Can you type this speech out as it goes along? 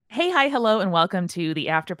hi, hello, and welcome to the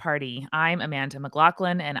Afterparty. I'm Amanda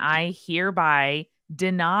McLaughlin, and I hereby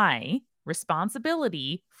deny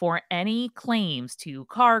responsibility for any claims to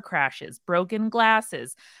car crashes, broken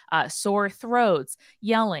glasses, sore throats,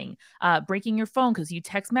 yelling, breaking your phone because you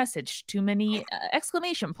text messaged too many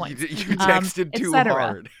exclamation points. You texted too etc.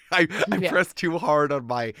 hard. I Yeah. pressed too hard on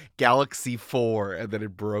my Galaxy 4 and then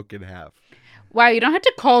it broke in half. Wow, you don't have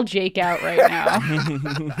to call Jake out right now.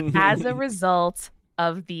 As a result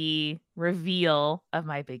of the reveal of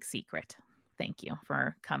my big secret. Thank you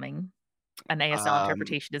for coming. An ASL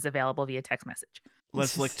interpretation is available via text message.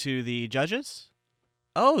 Let's look to the judges.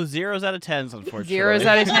 Oh, 0s out of 10s, unfortunately. 0s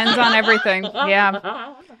out of 10s on everything.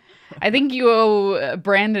 Yeah. I think you owe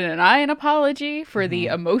Brandon and I an apology for the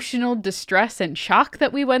emotional distress and shock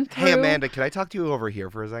that we went through. Hey, Amanda, can I talk to you over here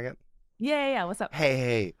for a second? Yeah. What's up?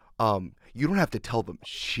 Hey, you don't have to tell them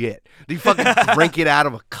shit. You fucking drink it out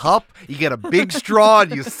of a cup. You get a big straw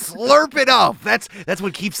and you slurp it up. That's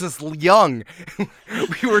what keeps us young.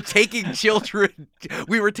 We were taking children.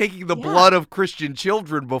 We were taking the blood of Christian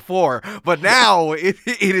children before, but now it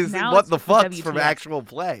is Now what it's the for fucks from WTF. actual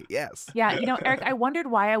play. Yes. Yeah, Eric, I wondered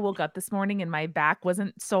why I woke up this morning and my back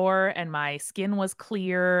wasn't sore and my skin was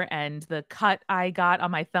clear and the cut I got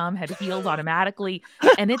on my thumb had healed automatically.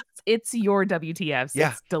 And it's your WTFs.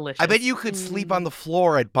 Yeah. It's delicious. I bet you could sleep on the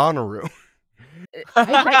floor at Bonnaroo. I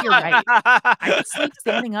bet you're right. I could sleep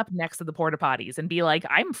standing up next to the porta potties and be like,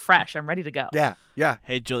 I'm fresh. I'm ready to go. Yeah.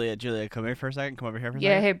 Hey, Julia, come here for a second. Come over here for a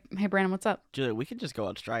Yeah, second. hey, Brandon, what's up? Julia, we could just go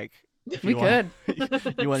on strike. if We you want.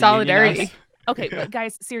 could. You want Solidarity. Okay, but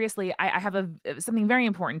guys, seriously, I have something very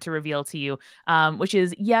important to reveal to you, which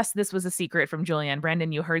is, yes, this was a secret from Julia and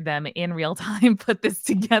Brandon. You heard them in real time put this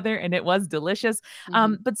together, and it was delicious.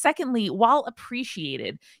 But secondly, while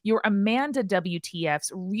appreciated, your Amanda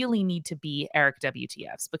WTFs really need to be Eric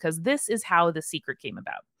WTFs, because this is how the secret came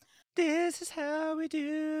about. This is how we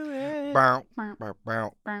do it. Bow, bow,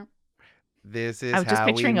 bow. This is I was just how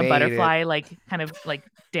picturing we a made butterfly, kind of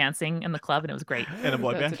dancing in the club, and it was great. And a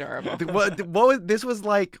boy That's band. adorable.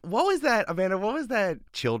 What was that, Amanda? What was that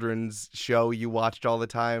children's show you watched all the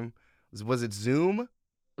time? Was it Zoom?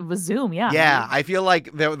 It was Zoom, yeah. Yeah, I feel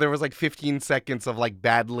like there was like 15 seconds of like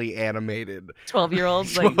badly animated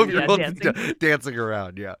 12-year-olds, 12-year-olds dancing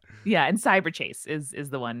around. Yeah. Yeah, and Cyber Chase is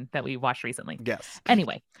the one that we watched recently. Yes.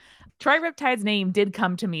 Anyway, Troy Riptide's name did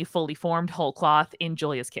come to me fully formed, whole cloth in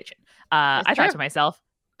Julia's kitchen. I thought to myself,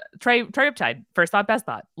 Troy Riptide, first thought, best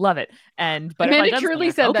thought, love it. And Butterfly Amanda truly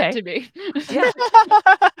Gunslinger, said okay. that to me.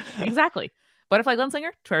 Yeah, exactly. Butterfly Gunslinger,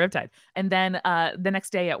 Troy Riptide. And then the next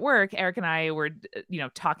day at work, Eric and I were,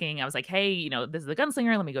 talking. I was like, hey, this is the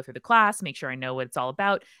Gunslinger. Let me go through the class, make sure I know what it's all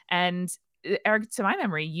about. And Eric, to my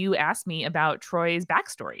memory, you asked me about Troy's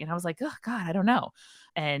backstory. And I was like, oh, God, I don't know.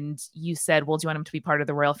 And you said, well, do you want him to be part of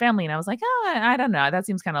the royal family? And I was like, oh, I don't know. That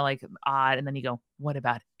seems kind of like odd. And then you go, what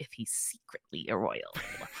about if he's secretly a royal?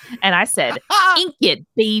 And I said, ink it,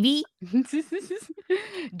 baby.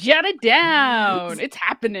 Jot it down. It's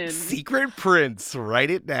happening. Secret Prince, write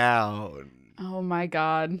it down. Oh my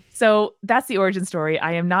God. So that's the origin story.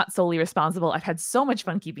 I am not solely responsible. I've had so much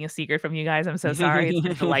fun keeping a secret from you guys. I'm so sorry. It's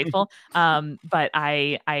been delightful. But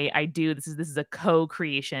I do. This is a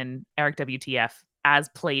co-creation, Eric WTF, as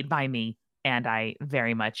played by me, and I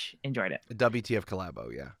very much enjoyed it. A WTF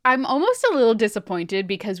collabo, yeah. I'm almost a little disappointed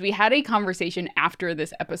because we had a conversation after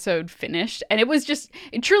this episode finished, and it was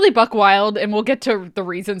truly buck wild, and we'll get to the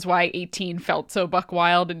reasons why 18 felt so buck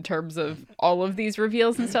wild in terms of all of these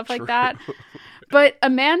reveals and stuff like that. But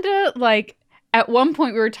Amanda, at one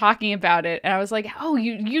point we were talking about it, and I was like, oh,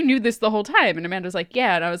 you knew this the whole time. And Amanda was like,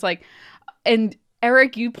 yeah. And I was like, and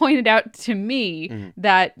Eric, you pointed out to me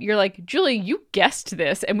that you're like, Julie, you guessed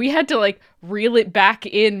this. And we had to reel it back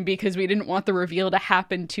in because we didn't want the reveal to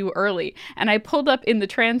happen too early. And I pulled up in the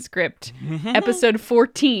transcript, episode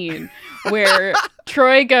 14, where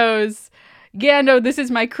Troy goes, yeah, no, this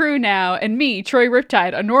is my crew now. And me, Troy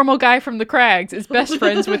Riptide, a normal guy from the Crags, is best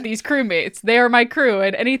friends with these crewmates. They are my crew.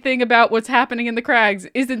 And anything about what's happening in the Crags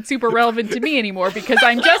isn't super relevant to me anymore because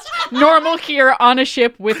I'm just normal here on a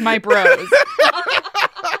ship with my bros.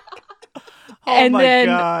 Oh my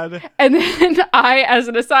God. And then I, as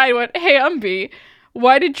an aside, went, hey, Umby,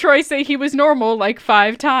 why did Troy say he was normal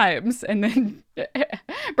 5 times? And then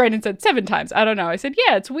Brandon said 7 times. I don't know. I said,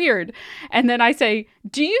 yeah, it's weird. And then I say,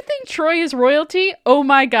 do you think Troy is royalty? Oh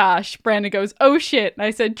my gosh. Brandon goes, oh shit. And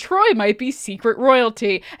I said, Troy might be secret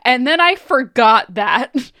royalty. And then I forgot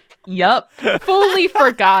that. Yup. Fully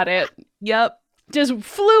forgot it. Yup. Just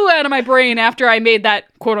flew out of my brain after I made that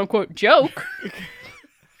quote unquote joke.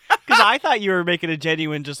 Because I thought you were making a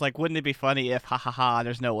genuine, just like, wouldn't it be funny if, ha ha ha,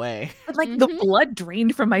 there's no way. But like the blood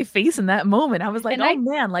drained from my face in that moment. I was like, And oh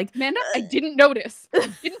man, like Amanda, I didn't notice.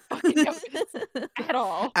 Didn't fucking notice at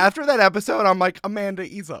all. After that episode, I'm like, Amanda,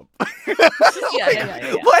 ease up.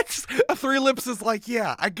 Yeah. What? Three Lips is like,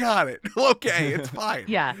 yeah, I got it. Okay, it's fine.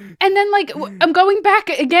 Yeah. And then like I'm going back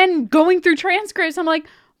again, going through transcripts. I'm like,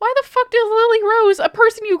 why the fuck does Lily Rose, a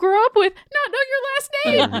person you grew up with, not know your last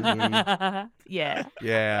name? Yeah.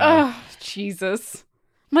 Yeah. Oh, Jesus.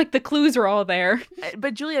 I'm like, the clues are all there.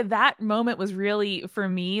 But Julia, that moment was really for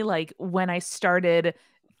me like when I started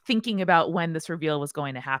thinking about when this reveal was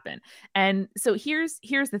going to happen. And so here's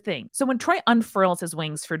the thing. So when Troy unfurls his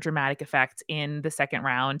wings for dramatic effect in the second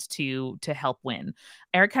round to help win,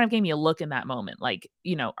 Eric kind of gave me a look in that moment, like,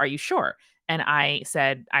 are you sure? And I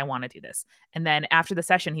said, I want to do this. And then after the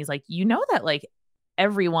session, he's like, that like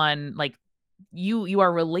everyone, like you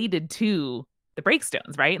are related to the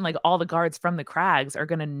Breakstones, right? And like all the guards from the Crags are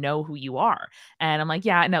going to know who you are. And I'm like,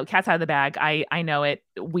 yeah, no, cat's out of the bag. I know it.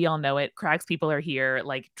 We all know it. Crags people are here.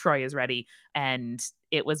 Like Troy is ready. And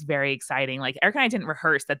it was very exciting. Like Eric and I didn't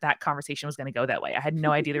rehearse that conversation was going to go that way. I had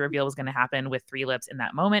no idea the reveal was going to happen with Three Lips in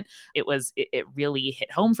that moment. It really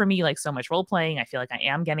hit home for me, like so much role playing. I feel like I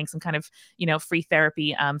am getting some kind of, free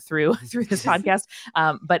therapy through this podcast.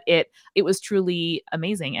 But it was truly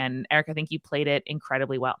amazing. And Eric, I think you played it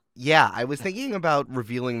incredibly well. Yeah, I was thinking about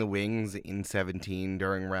revealing the wings in 17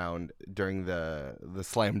 during the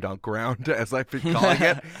slam dunk round, as I've been calling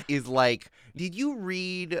it, is like, did you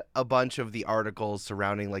read a bunch of the articles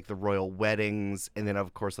surrounding like the royal weddings and then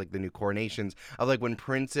of course like the new coronations of like when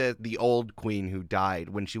the old queen who died,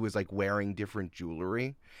 when she was like wearing different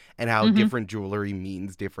jewelry and how different jewelry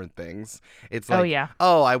means different things. It's like,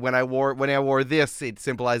 when I wore this, it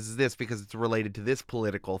symbolizes this because it's related to this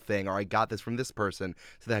political thing, or I got this from this person,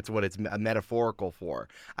 so that's what it's metaphorical for.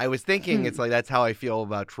 I was thinking it's like that's how I feel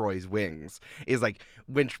about Troy's wings. Is like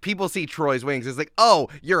when people see Troy's wings, it's like, oh,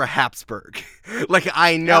 you're a Habsburg. Like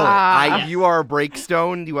I know it. You are a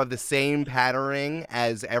Breakstone. You have the same patterning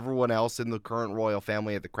as everyone else in the current royal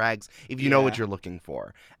family at the Crags. If you know what you're looking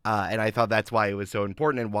for, and I thought that's why it was so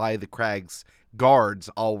important and why the Crags guards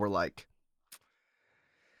all were like,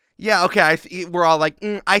 yeah, okay. We're all like,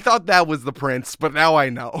 I thought that was the prince, but now I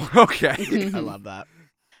know. Okay. I love that.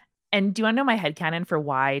 And do you want to know my headcanon for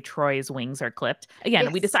why Troy's wings are clipped?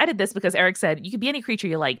 Again, we decided this because Eric said, you could be any creature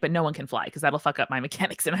you like, but no one can fly because that'll fuck up my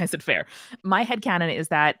mechanics. And I said, fair. My headcanon is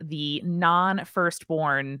that the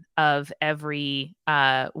non-firstborn of every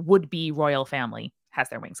would-be royal family has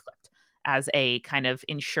their wings clipped as a kind of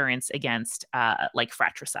insurance against like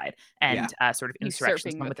fratricide and sort of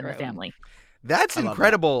insurrections from within the family. That's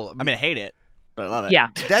incredible. I mean, I hate it, but I love it. Yeah.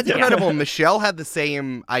 That's incredible. Michelle had the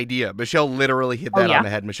same idea. Michelle literally hit that on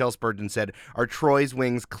the head. Michelle Spurgeon said, are Troy's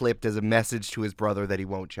wings clipped as a message to his brother that he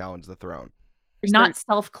won't challenge the throne? Not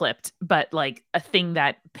self-clipped, but like a thing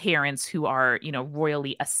that parents who are,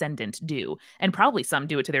 royally ascendant do. And probably some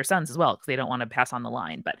do it to their sons as well because they don't want to pass on the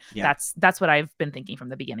line. But that's what I've been thinking from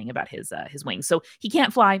the beginning about his wings. So he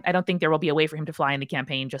can't fly. I don't think there will be a way for him to fly in the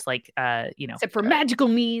campaign, just like, except for magical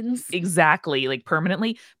means. Exactly, like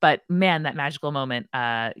permanently. But man, that magical moment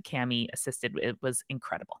Cammy assisted, it was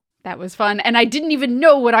incredible. That was fun. And I didn't even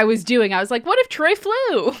know what I was doing. I was like, what if Troy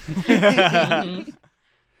flew?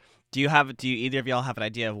 Do either of y'all have an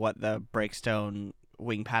idea of what the Breakstone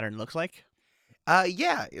wing pattern looks like?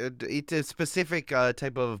 Yeah, it's a specific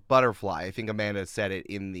type of butterfly. I think Amanda said it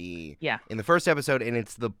in the first episode, and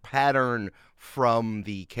it's the pattern from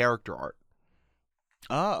the character art.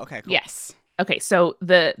 Oh, okay, cool. Yes. Okay, so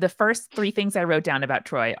the first three things I wrote down about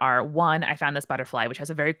Troy are, one, I found this butterfly, which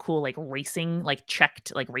has a very cool, like racing, like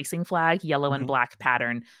checked, like racing flag, yellow and black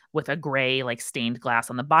pattern with a gray, like stained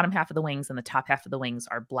glass on the bottom half of the wings, and the top half of the wings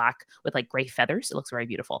are black with like gray feathers. It looks very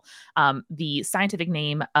beautiful. The scientific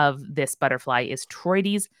name of this butterfly is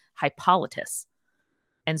Troides hypolitus.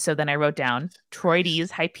 And so then I wrote down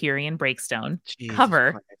Troides Hyperion Breakstone,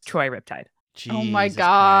 cover Troy Riptide. Oh my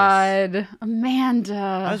God, Christ. Amanda!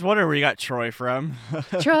 I was wondering where you got Troy from.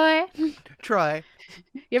 Troy. You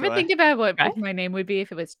ever think about what my name would be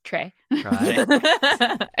if it was Trey?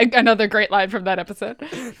 Another great line from that episode.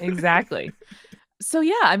 Exactly. So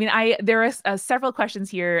yeah, I mean, there are several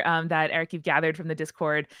questions here that Eric, you've gathered from the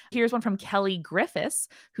Discord. Here's one from Kelly Griffiths,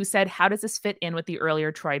 who said, how does this fit in with the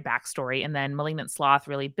earlier Troy backstory? And then Malignant Sloth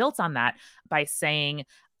really built on that by saying,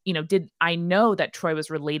 did I know that Troy was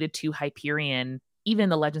related to Hyperion even in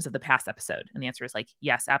the Legends of the Past episode? And the answer is like,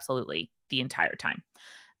 yes, absolutely, the entire time.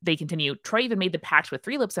 They continue, Troy even made the pact with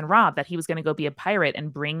Three Lips and Rob that he was going to go be a pirate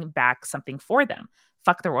and bring back something for them.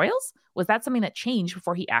 Fuck the Royals? Was that something that changed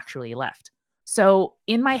before he actually left? So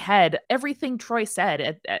in my head, everything Troy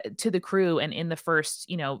said to the crew and in the first,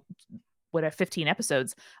 15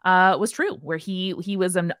 episodes was true, where he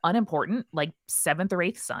was an unimportant, like, seventh or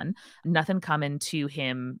eighth son, nothing coming to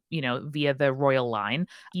him, via the royal line.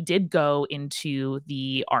 He did go into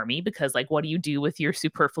the army because, like, what do you do with your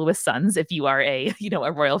superfluous sons if you are a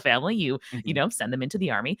a royal family? You send them into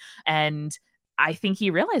the army. And I think he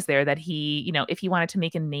realized there that if he wanted to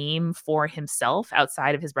make a name for himself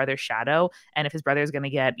outside of his brother's shadow, and if his brother is going to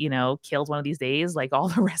get, killed one of these days, like all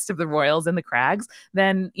the rest of the royals in the Crags,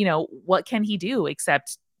 then, what can he do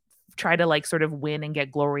except try to, like, sort of win and get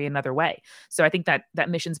glory another way? So I think that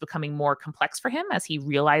mission's becoming more complex for him as he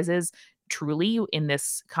realizes truly in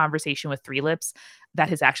this conversation with Three Lips that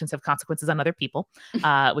his actions have consequences on other people,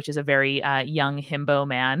 which is a very young himbo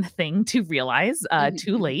man thing to realize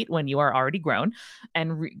too late when you are already grown,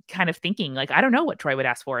 and kind of thinking, like, I don't know what Troy would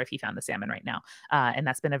ask for if he found the salmon right now. And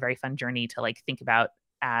that's been a very fun journey to, like, think about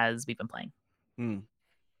as we've been playing.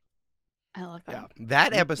 I love that. Yeah,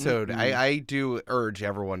 that episode, I do urge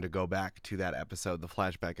everyone to go back to that episode, the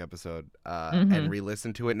flashback episode, and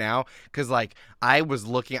re-listen to it now. Because, like, I was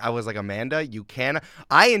like, Amanda,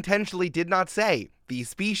 I intentionally did not say the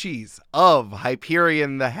species of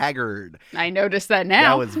Hyperion the Haggard. I noticed that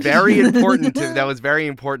now. That was very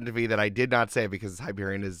important to me that I did not say, because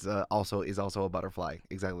Hyperion is also a butterfly,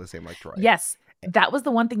 exactly the same like Troy. Yes. That was the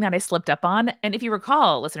one thing that I slipped up on. And if you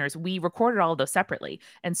recall, listeners, we recorded all of those separately.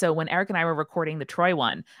 And so when Eric and I were recording the Troy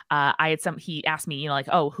one, he asked me, like,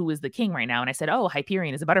 oh, who is the king right now? And I said, oh,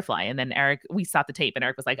 Hyperion is a butterfly. And then we stopped the tape and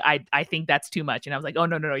Eric was like, I think that's too much. And I was like, oh,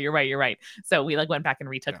 no, you're right. So we, like, went back and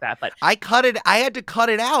retook that. But I had to cut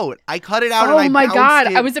it out. I cut it out. Oh and my God.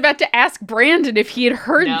 I was about to ask Brandon if he had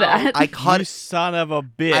heard that. You son of a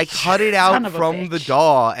bitch. I cut it out from the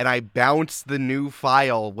DAW and I bounced the new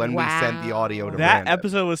file when we sent the audio to that Brandon.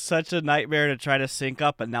 Episode was such a nightmare to try to sync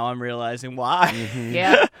up, and now I'm realizing why.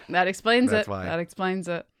 Yeah, that explains That's it. why. That explains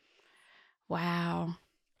it. Wow.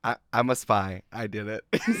 I'm a spy. I did it.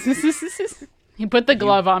 He put the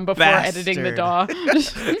glove on before bastard. editing the DAW.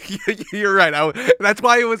 You're right. That's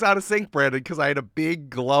why it was out of sync, Brandon, because I had a big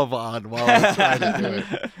glove on while I was trying to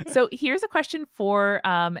do it. So here's a question for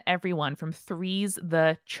everyone from Three's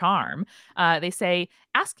The Charm. They say,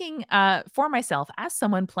 asking for myself as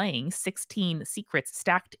someone playing 16 secrets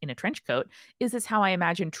stacked in a trench coat, is this how I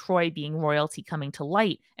imagine Troy being royalty coming to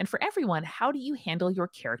light? And for everyone, how do you handle your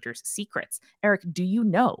character's secrets? Eric, do you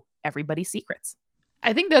know everybody's secrets?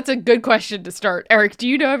 I think that's a good question to start. Eric, do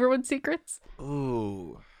you know everyone's secrets?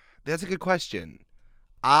 Ooh, that's a good question.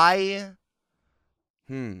 I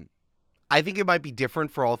think it might be different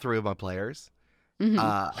for all three of my players.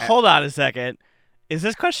 Hold on a second. Is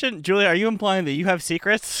this question, Julia, are you implying that you have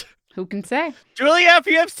secrets? Who can say? Julia, if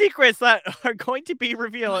you have secrets that are going to be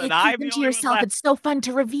revealed, and I'm to yourself, it's so fun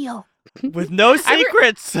to reveal. With no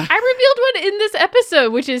secrets. I revealed one in this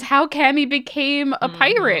episode, which is how Cammy became a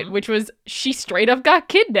pirate, which was she straight up got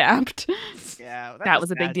kidnapped. Yeah, that was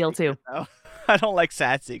a big deal too. I don't like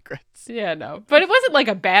sad secrets. Yeah, no. But it wasn't like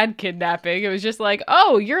a bad kidnapping. It was just like,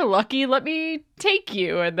 oh, you're lucky, let me take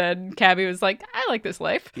you. And then Cammy was like, I like this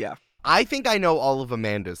life. Yeah. I think I know all of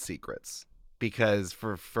Amanda's secrets because,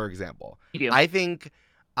 for example, I think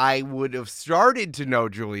I would have started to know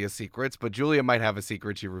Julia's secrets, but Julia might have a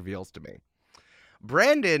secret she reveals to me.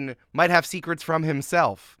 Brandon might have secrets from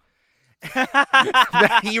himself. Listen,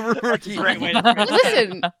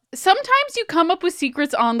 sometimes you come up with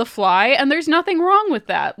secrets on the fly, and there's nothing wrong with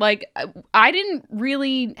that. Like, I didn't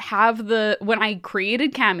really have when I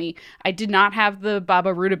created Cammy, I did not have the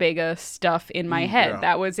Baba Rutabaga stuff in my head. Yeah.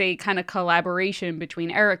 That was a kind of collaboration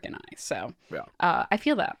between Eric and I. So I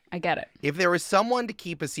feel that. I get it. If there was someone to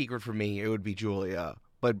keep a secret from me, it would be Julia.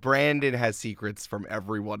 But Brandon has secrets from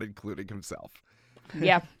everyone, including himself.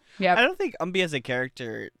 Yeah. Yeah. I don't think Umbi as a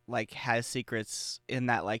character like has secrets in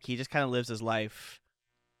that like he just kind of lives his life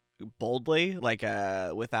boldly, like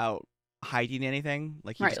without hiding anything.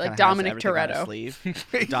 Like he right, just like Dominic Toretto.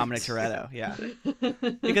 Dominic Toretto, yeah.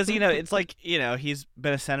 Because it's like he's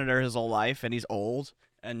been a senator his whole life and he's old,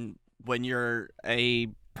 and when you're a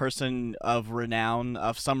person of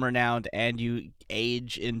some renown, and you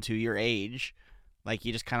age into your age, like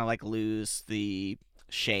you just kind of like lose the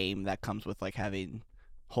shame that comes with like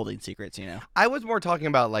holding secrets, I was more talking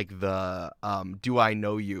about like the do I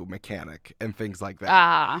know you mechanic and things like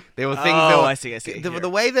that. They were things I see. The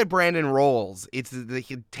way that Brandon rolls, it's the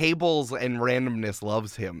tables and randomness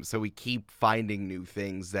loves him, so we keep finding new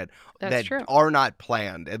things that true. are not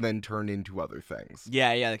planned and then turn into other things.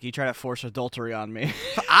 Yeah, like you try to force adultery on me.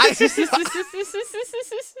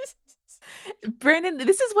 Brandon,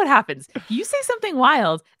 this is what happens. You say something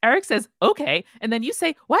wild. Eric says, okay. And then you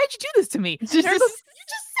say, why did you do this to me? And Eric goes, you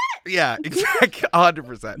just Yeah, exactly.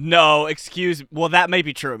 100%. No, excuse. Well, that may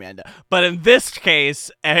be true, Amanda. But in this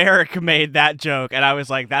case, Eric made that joke, and I was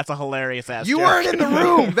like, "That's a hilarious ass." You joke. weren't in the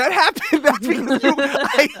room. That happened. That's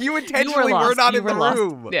because you intentionally were not in the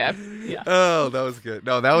room. Yeah. Oh, that was good.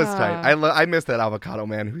 No, that was tight. I miss that avocado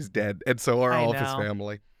man who's dead, and so are all of his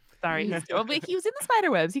family. Sorry, but he was in the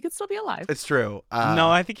spiderwebs. He could still be alive. It's true.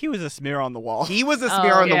 No, I think he was a smear on the wall. He was a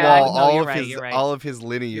smear on the yeah. wall. No, All of his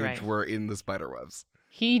lineage were in the spiderwebs.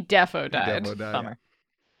 He defo died. Bummer.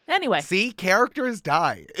 Anyway. See, characters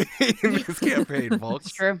die in this campaign, folks.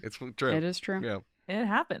 It's true. It's true. It is true. Yeah. It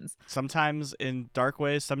happens. Sometimes in dark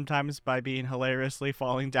ways, sometimes by being hilariously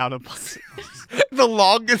falling down a The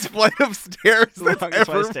longest flight of stairs that's longest flight of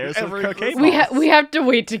ever, stairs ever with cocaine existed. We have to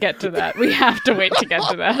wait to get to that. We have to wait to get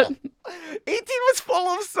to that. 18 was full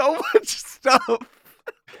of so much stuff.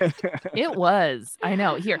 It was. I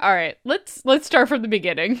know. Here. All right, let's start from the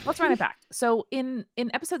beginning. Let's run it back. So in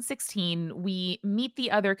episode 16, we meet the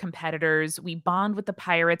other competitors. We bond with the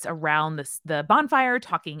pirates around the bonfire,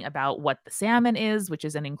 talking about what the salmon is, which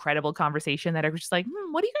is an incredible conversation that I was just like,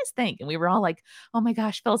 what do you guys think? And we were all like, oh my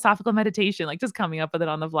gosh, philosophical meditation, like just coming up with it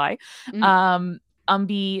on the fly.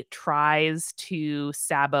 Umbi tries to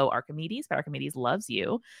sabo Archimedes, but Archimedes loves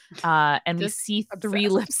you. And we see Three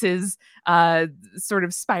Lipses sort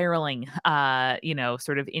of spiraling,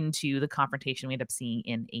 sort of into the confrontation we end up seeing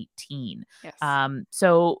in 18. Yes.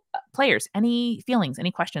 So players, any feelings,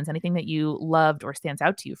 any questions, anything that you loved or stands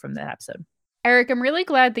out to you from that episode? Eric, I'm really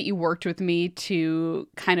glad that you worked with me to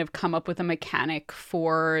kind of come up with a mechanic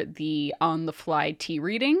for the on-the-fly tea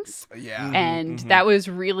readings. Yeah. And that was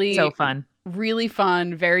really so fun. Really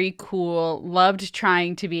fun, very cool. Loved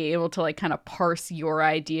trying to be able to like kind of parse your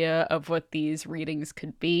idea of what these readings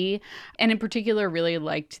could be. And in particular, really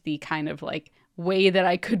liked the kind of like way that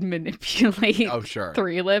I could manipulate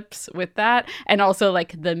Three Lips with that. And also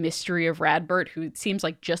like the mystery of Radbert, who seems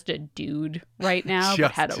like just a dude right now,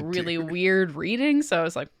 but had a really weird reading. So I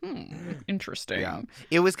was like, interesting. Yeah.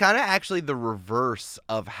 It was kind of actually the reverse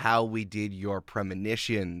of how we did your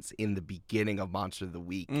premonitions in the beginning of Monster of the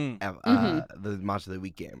Week, the Monster of the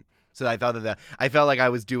Week game. So I thought I felt like I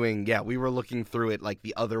was doing, we were looking through it like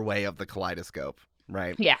the other way of the kaleidoscope.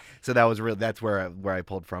 Right. Yeah. So that was real. That's where I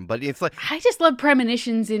pulled from. But it's like I just love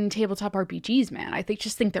premonitions in tabletop RPGs, man. I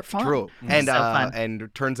just think they're fun. True. And so fun. And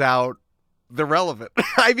it turns out they're relevant.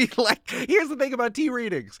 I mean, like, here's the thing about tea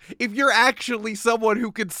readings. If you're actually someone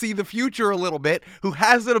who can see the future a little bit, who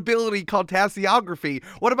has an ability called tasseography,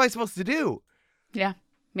 what am I supposed to do? Yeah.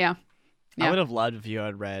 Yeah. I would have loved if you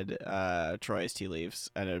had read Troy's tea leaves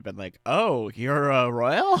and it had been like, oh, you're a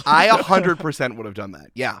royal? I 100% would have done that.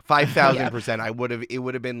 Yeah, 5,000%. I would have. It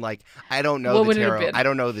would have been like, I don't know the tarot. I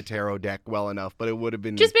don't know the tarot deck well enough, but it would have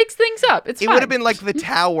been just mix things up. It would have been like the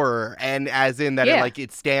tower, and as in that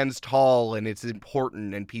it stands tall and it's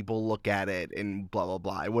important and people look at it and blah blah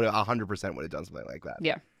blah. I would 100% would have done something like that.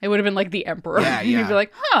 Yeah, it would have been like the emperor. Yeah, You'd be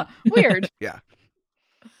like, weird. Yeah.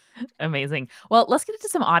 Amazing. Well, let's get into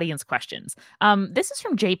some audience questions. This is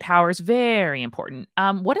from Jay Powers. Very important.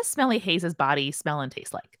 What does Smelly Haze's body smell and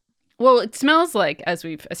taste like? Well, it smells like, as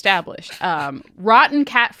we've established, rotten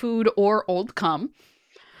cat food or old cum.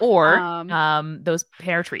 Or those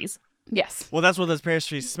pear trees. Yes. Well, that's what those pear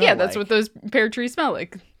trees smell like. Yeah, that's what those pear trees smell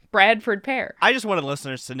like. Bradford pear. I just wanted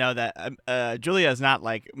listeners to know that Julia is not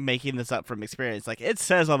like making this up from experience. Like it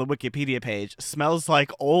says on the Wikipedia page, smells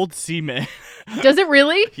like old semen. Does it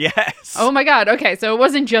really? Yes. Oh my God. Okay, so it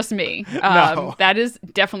wasn't just me. No. That is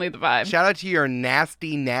definitely the vibe. Shout out to your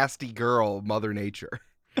nasty, nasty girl, Mother Nature.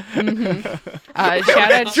 Shout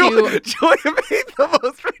out to Julia made the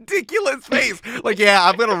most ridiculous face. Like,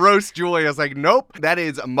 I'm gonna roast Julia. I was like, nope, that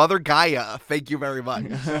is Mother Gaia. Thank you very much.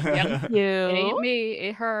 Yep. You. It ain't me,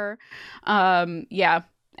 it her. Yeah.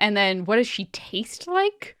 And then what does she taste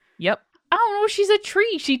like? Yep. I don't know. She's a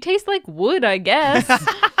tree. She tastes like wood, I guess.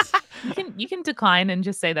 You can decline and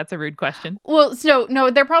just say that's a rude question. Well, so no,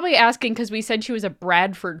 they're probably asking because we said she was a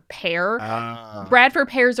Bradford pear. Bradford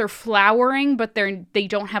pears are flowering, but they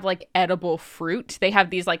don't have like edible fruit. They have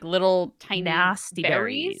these like little tiny nasty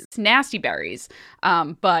berries. Nasty berries.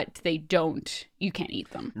 But they don't. You can't eat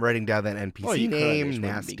them. I'm writing down that NPC name.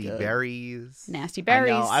 Nasty berries. Nasty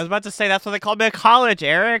berries. I know. I was about to say that's what they called me at college,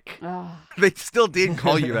 Eric. They still did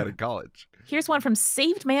call you that in college. Here's one from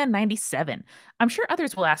Saved Man 97. I'm sure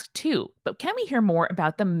others will ask too, but can we hear more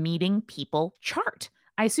about the meeting people chart?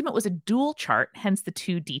 I assume it was a dual chart, hence the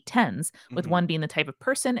two D10s, with one being the type of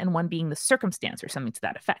person and one being the circumstance or something to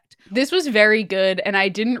that effect. This was very good, and I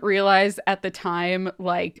didn't realize at the time,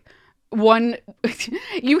 like, one,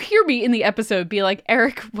 you hear me in the episode be like,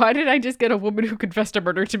 Eric, why did I just get a woman who confessed a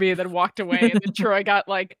murder to me and then walked away? And then Troy got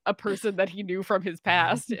like a person that he knew from his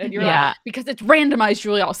past. And you're like, because it's randomized,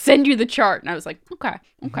 Julia, I'll send you the chart. And I was like, okay,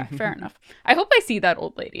 fair enough. I hope I see that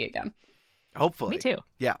old lady again. Hopefully. Me too.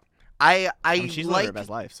 Yeah. She's living her best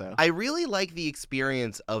life, so. I really like the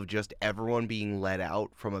experience of just everyone being let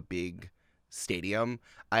out from a big stadium.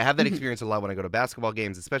 I have that experience a lot when I go to basketball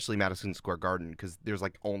games, especially Madison Square Garden, because there's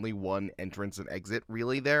like only one entrance and exit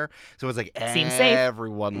really there. So it's like Seems safe.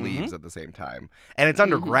 everyone leaves at the same time. And it's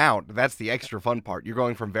underground. That's the extra fun part. You're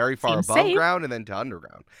going from very far Seems above safe. ground and then to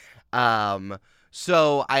underground.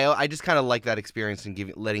 So I just kind of like that experience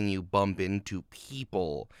and letting you bump into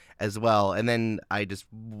people as well. And then I just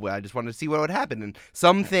wanted to see what would happen. And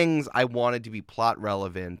some things I wanted to be plot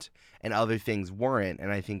relevant and other things weren't.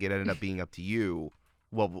 And I think it ended up being up to you.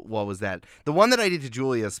 What was that? The one that I did to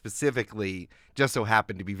Julia specifically just so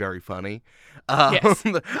happened to be very funny. Yes.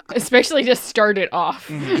 Especially to start it off.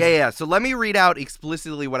 Yeah. So let me read out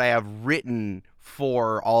explicitly what I have written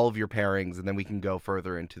for all of your pairings, and then we can go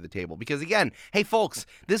further into the table. Because again, hey folks,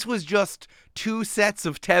 this was just 2 sets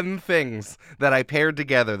of 10 things that I paired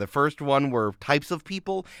together. The first one were types of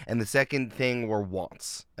people, and the second thing were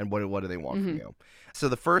wants, and what do they want from you. So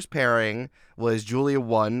the first pairing was Julia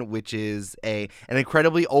 1, which is an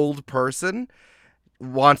incredibly old person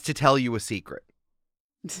wants to tell you a secret.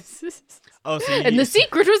 And the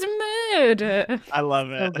secret was murder. I love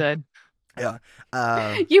it. So good. Yeah.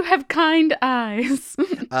 You have kind eyes.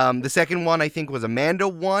 The second one I think was Amanda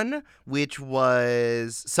 1, which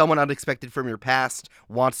was someone unexpected from your past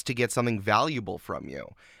wants to get something valuable from you.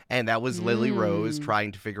 And that was Lily Rose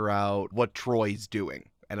trying to figure out what Troy's doing.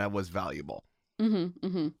 And that was valuable.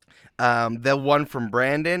 The one from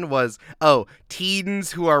Brandon was,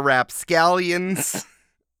 teens who are rapscallions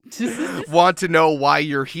want to know why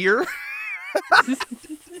you're here.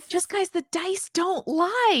 Just guys, the dice don't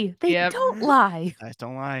lie. They don't lie. Dice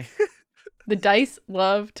don't lie. The dice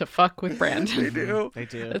love to fuck with Brandon. They do. They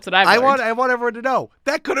do. That's what I want everyone to know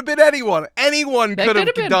that could have been anyone. Anyone could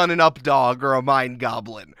have done an up dog or a mind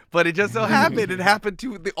goblin, but it just so happened it happened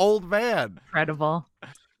to the old man. Incredible.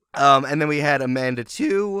 And then we had Amanda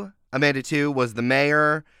 2. Amanda 2 was the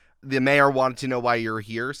mayor. The mayor wanted to know why you're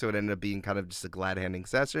here, so it ended up being kind of just a glad-handing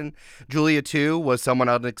session. Julia 2 was someone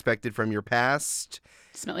unexpected from your past.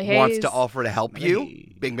 Smelly Haze. Wants to offer to help you.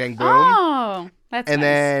 Bing, bang, boom. Oh, that's and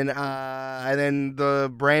nice. then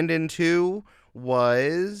the Brandon 2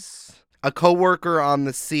 was a coworker on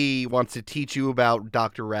the sea wants to teach you about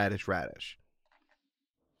Dr. Radish.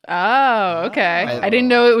 Oh, okay. I didn't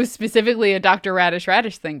know it was specifically a Dr. Radish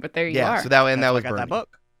thing, but there you are. Yeah, so that was I got Bernie. that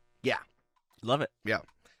book. Yeah. Love it. Yeah.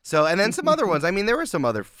 So, and then some other ones. I mean, there were some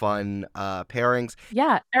other fun pairings.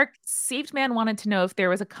 Yeah. Eric, Saved Man wanted to know if there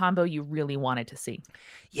was a combo you really wanted to see.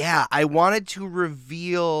 Yeah, I wanted to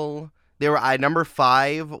reveal. Number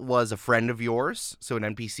 5 was a friend of yours, so an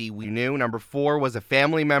NPC we knew. Number 4 was a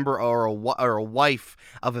family member or a wife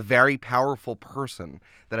of a very powerful person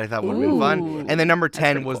that I thought would have been fun. And then number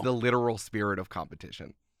 10 was the literal spirit of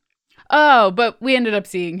competition. Oh, but we ended up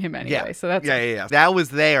seeing him anyway, Yeah. so that's... Yeah. That was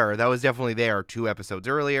there. That was definitely there 2 episodes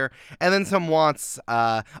earlier. And then some wants.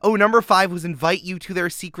 Number 5 was invite you to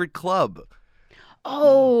their secret club.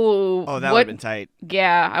 Oh, that would have been tight.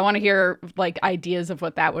 Yeah, I want to hear like ideas of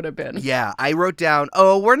what that would have been. Yeah, I wrote down,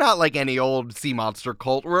 we're not like any old sea monster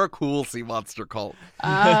cult. We're a cool sea monster cult.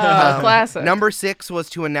 Classic. Number 6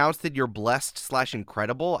 was to announce that you're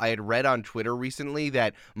blessed/incredible. I had read on Twitter recently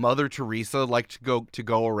that Mother Teresa liked to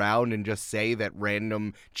go around and just say that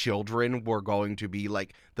random children were going to be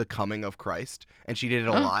like the coming of Christ, and she did it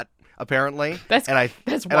a lot. Apparently, that's wild.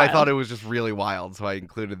 I thought it was just really wild, so I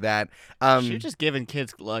included that. She's just giving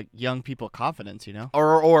kids, like young people, confidence, you know,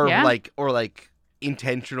 or like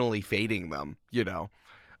intentionally fading them, you know.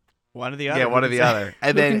 One or the other. Yeah, one or the other.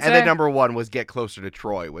 And then number 1 was get closer to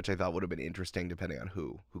Troy, which I thought would have been interesting depending on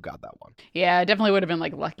who got that one. Yeah, it definitely would have been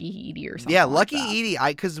like Lucky Edie or something. Yeah, like Lucky Edie.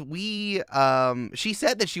 Because she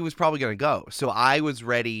said that she was probably gonna go, so I was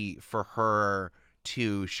ready for her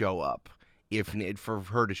to show up. For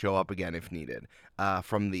her to show up again if needed,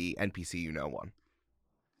 from the NPC one.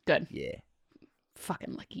 Good. Yeah.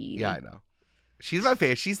 Fucking Lucky Edie. Yeah, I know. She's my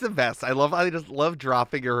favorite. She's the best. I just love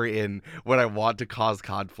dropping her in when I want to cause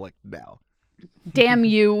conflict now. Damn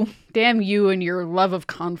you and your love of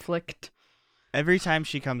conflict. Every time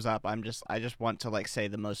she comes up, I just want to like say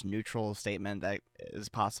the most neutral statement that is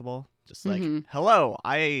possible. Just like, hello,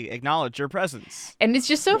 I acknowledge your presence. And it's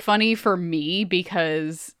just so funny for me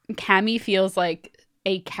because Cammy feels like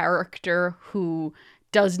a character who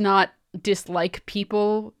does not dislike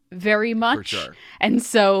people very much. sure. And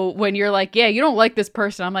so when you're like, yeah, you don't like this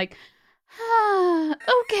person, I'm like,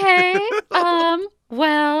 okay.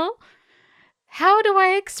 Well, how do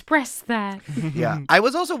I express that? Yeah. I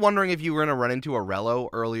was also wondering if you were going to run into Arello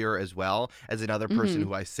earlier as well as another person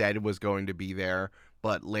who I said was going to be there,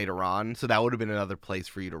 but later on. So that would have been another place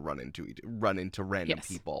for you to run into random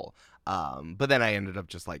people. But then I ended up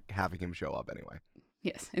just like having him show up anyway.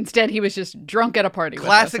 Yes. Instead, he was just drunk at a party.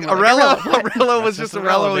 Classic with us, and we're like, Arello. Arello was just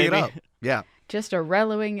Arelloing it baby. up. Yeah. just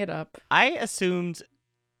Arelloing it up. I assumed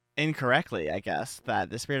incorrectly, I guess, that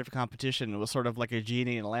the spirit of competition was sort of like a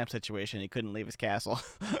genie in a lamp situation. He couldn't leave his castle.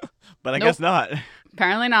 But I Nope. guess not.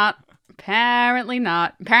 Apparently not. Apparently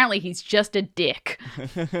not. Apparently he's just a dick.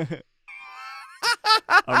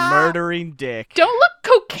 A murdering dick. Don't look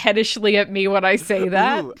coquettishly at me when I say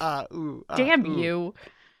that. Damn ooh. you.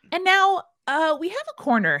 And now we have a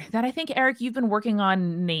corner that I think, Eric, you've been working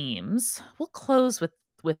on names. We'll close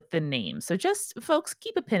with the names. So just, folks,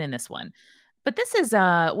 keep a pin in this one. But this is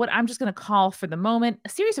what I'm just going to call, for the moment, a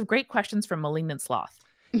series of great questions from Malignant Sloth.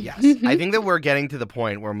 Yes. I think that we're getting to the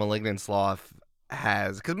point where Malignant Sloth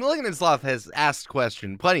because Malignant Sloth has asked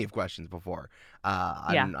plenty of questions before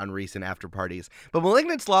on recent after parties. But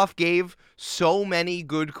Malignant Sloth gave so many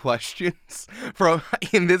good questions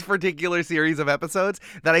in this particular series of episodes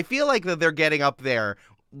that I feel like that they're getting up there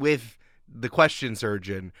with the question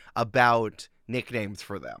surgeon about nicknames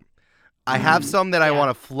for them. I have some that I want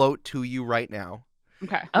to float to you right now.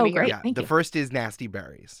 Okay. Oh, let me hear great. it. Yeah, Thank the you. first is Nasty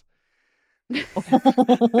Berries. I'm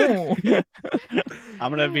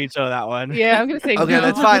gonna veto that one. Yeah, I'm going to say Okay, no.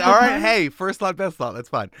 that's fine. All right, hey, first thought, best thought. That's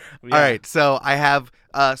fine. Yeah. All right, so I have,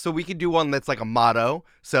 so we could do one that's like a motto.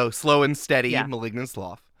 So slow and steady, Yeah. Malignant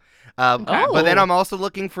Sloth. Okay. But then I'm also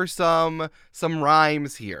looking for some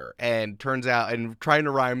rhymes here, and turns out, and trying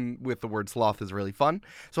to rhyme with the word sloth is really fun.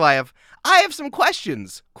 So I have some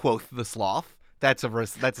questions. Quoth the sloth. That's a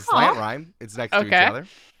slant rhyme. It's next to each Okay. other.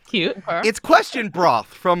 Cute. Okay. It's question broth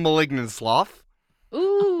from Malignant Sloth.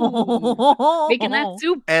 Ooh. Making that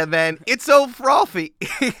soup. And then it's so frothy.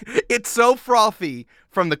 It's so frothy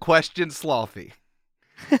from the question slothy.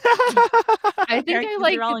 I think Eric, I these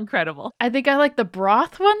like are all incredible. the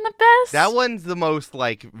broth one the best. That one's the most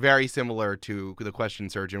like very similar to the question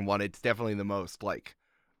surgeon one. It's definitely the most like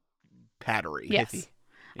pattery. Yes. Pithy.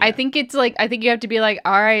 I Yeah. think it's like, I think you have to be like,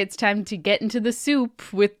 all right, it's time to get into the soup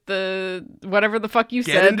with the whatever the fuck you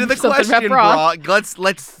Get said. into the something about question, broth. bro.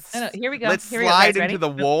 Let's No, here we go. let's Here we go, slide guys. into Ready? the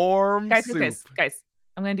warm Guys, soup. guys.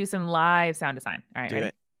 I'm going to do some live sound design. All right, Do ready?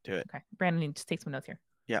 it. Do it. Okay. Brandon, you just take some notes here.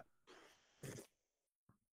 Yep.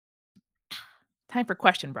 Time for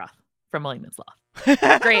question broth from Malignant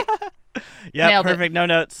Sloth. Great. Yeah, Nailed it. perfect. No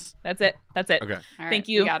notes. That's it. Okay. All right, Thank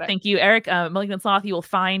we you. got it. Thank you, Eric. Malignant Sloth, you will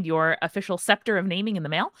find your official scepter of naming in the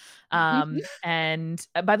mail. And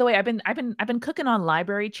by the way, I've been cooking on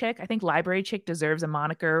Library Chick. I think Library Chick deserves a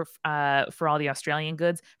moniker for all the Australian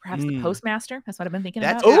goods. Perhaps the Postmaster. That's what I've been thinking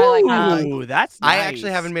That's about. good. Ooh, that's nice. I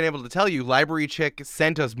actually haven't been able to tell you. Library Chick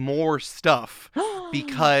sent us more stuff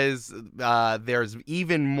because there's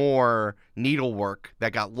even more needlework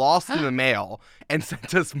that got lost in the mail and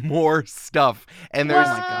sent us more stuff. And there's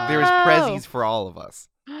prezzies for all of us.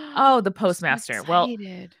 Oh, the Postmaster. Well,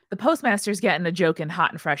 Excited. the Postmaster's getting a joke and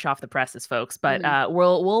hot and fresh off the presses, folks. But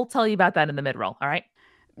we'll tell you about that in the mid-roll. All right.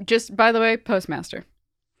 Just by the way, Postmaster,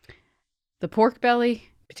 the pork belly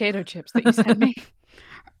potato chips that you sent me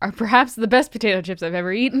are perhaps the best potato chips I've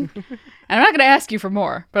ever eaten. And I'm not going to ask you for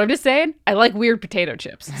more, but I'm just saying I like weird potato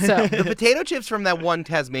chips. So The potato chips from that one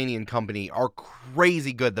Tasmanian company are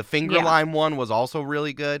crazy good. The finger Yeah. lime one was also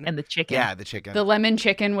really good. And the chicken. yeah, the chicken. the lemon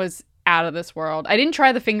chicken was out of this world. I didn't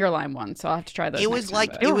try the finger lime one, so I'll have to try those. It next was time,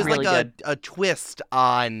 like but- it was really like a twist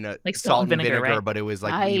on Like salt and vinegar, right? but it was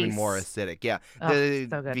like even more Nice. acidic. Yeah, Oh, so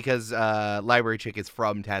good. because Library Chick is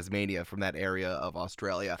from Tasmania, from that area of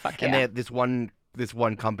Australia, Fuck and yeah. they had this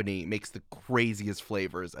one company makes the craziest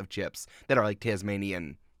flavors of chips that are like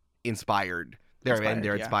Tasmanian inspired. They're Inspired,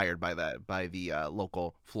 yeah. inspired by the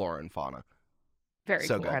local flora and fauna. Very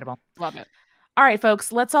so cool. good. Incredible. Love it. All right,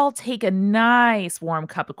 folks, let's all take a nice warm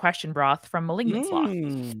cup of question broth from Malignant Sloth.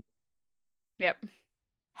 Mm. Yep.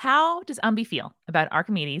 How does Umby feel about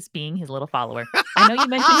Archimedes being his little follower? I know you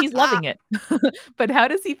mentioned he's loving it, but how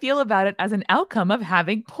does he feel about it as an outcome of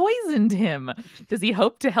having poisoned him? Does he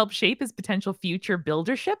hope to help shape his potential future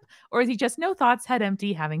buildership, or is he just no thoughts, head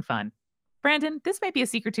empty, having fun? Brandon, this might be a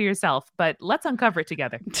secret to yourself, but let's uncover it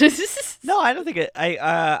together. No, I don't think it.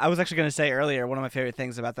 I was actually going to say earlier, one of my favorite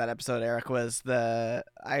things about that episode, Eric, was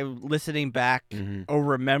I listening back Mhm. or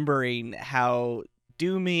remembering how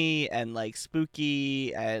doomy and like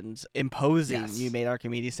spooky and imposing. Yes. You made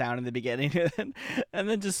Archimedes sound in the beginning, and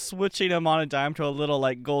then just switching him on a dime to a little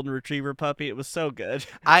like golden retriever puppy. It was so good.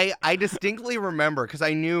 I distinctly remember, because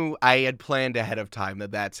I knew I had planned ahead of time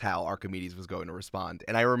that that's how Archimedes was going to respond.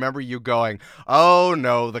 And I remember you going, "Oh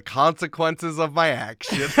no, the consequences of my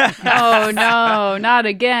action." Oh no, not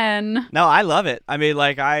again. No, I love it. I mean,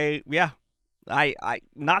 like I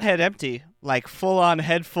not head empty, like full on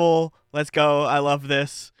head full. Let's go. I love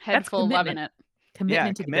this. Head That's full, loving commitment. it. Commitment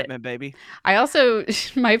Yeah, to commitment, baby. I also,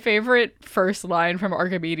 my favorite first line from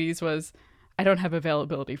Archimedes was, "I don't have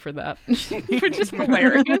availability for that," which is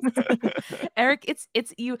hilarious. Eric, it's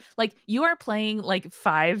you, like, you are playing like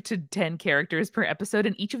 5 to 10 characters per episode,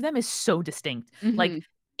 and each of them is so distinct. Like, Mhm.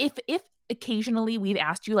 if occasionally we've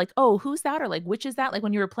asked you like, "Oh, who's that?" or like, "Which is that?" Like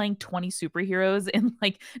when you were playing 20 superheroes in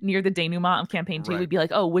like near the denouement of campaign 2, Right. we'd be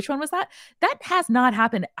like, "Oh, which one was that?" That has not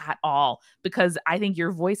happened at all, because I think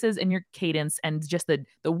your voices and your cadence and just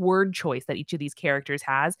the word choice that each of these characters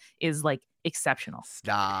has is like exceptional.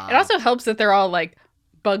 Stop. It also helps that they're all like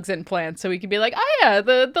bugs and plants, so we can be like, "Oh yeah,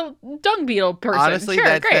 the dung beetle person." Honestly,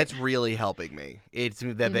 sure, great. that's really helping me. It's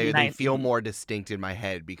that they Nice. feel more distinct in my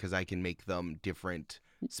head because I can make them different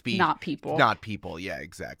speech. Not people. Not people. Yeah,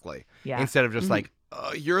 exactly. Yeah. Instead of just Mhm. like,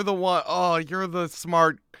 you're the one. Oh, you're the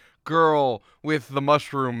smart girl with the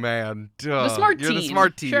mushroom man. Duh. smart You're the teen.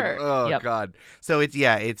 smart teen. Sure. Oh Yep. God. So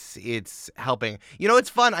it's helping. You know,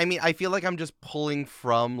 it's fun. I mean, I feel like I'm just pulling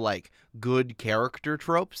from like good character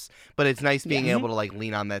tropes, but it's nice being Yes. able to like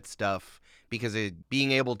lean on that stuff, because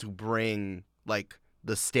being able to bring like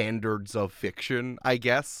the standards of fiction, I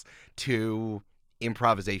guess, to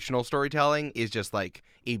improvisational storytelling is just like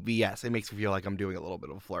yes, it makes me feel like I'm doing a little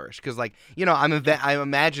bit of a flourish, because like, you know, I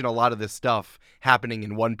imagine a lot of this stuff happening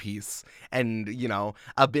in One Piece, and you know,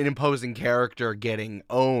 an imposing character getting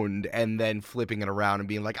owned and then flipping it around and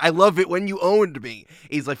being like, "I love it when you owned me."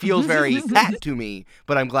 He's like, feels very that to me,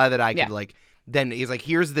 but I'm glad that I Yeah. could like. Then he's like,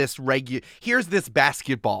 here's this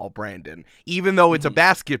basketball, Brandon. Even though it's a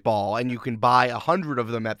basketball and you can buy 100 of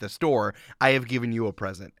them at the store, I have given you a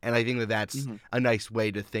present. And I think that that's a nice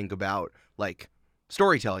way to think about like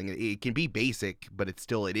storytelling. It can be basic, but it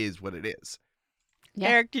is what it is. Yeah.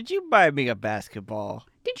 Eric, did you buy me a basketball?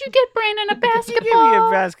 Did you get Brandon a Did you give me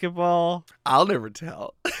a basketball? basketball? I'll never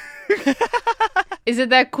tell. Is it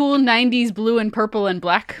that cool 90s blue and purple and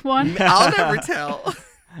black one? I'll never tell.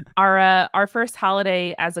 Our first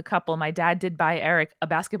holiday as a couple, my dad did buy Eric a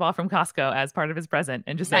basketball from Costco as part of his present,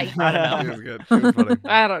 and just said, Nice. "I don't It know." was good. It was funny.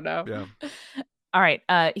 I don't know. Yeah. All right,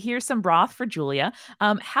 here's some broth for Julia.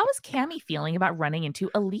 How is Cammy feeling about running into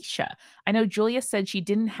Alicia? I know Julia said she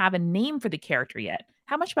didn't have a name for the character yet.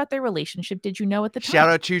 How much about their relationship did you know at the time? Shout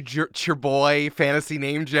out to your boy, fantasy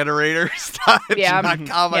name generator. Yeah.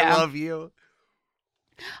 .com. I Yeah. love you.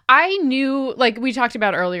 I knew, like we talked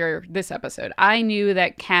about earlier this episode, I knew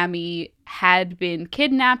that Cammy had been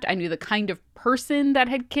kidnapped. I knew the kind of person that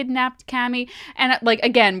had kidnapped Cammy. And like,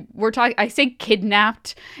 again, I say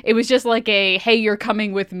kidnapped. It was just like hey, you're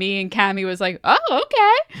coming with me. And Cammy was like, "Oh,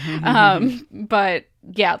 okay." But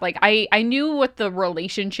yeah, like I knew what the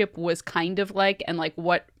relationship was kind of like and like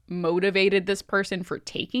what motivated this person for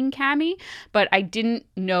taking Cammy. But I didn't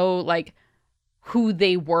know like who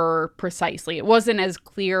they were precisely. It wasn't as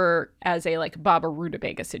clear as a like Baba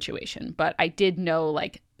Rutabaga situation, but I did know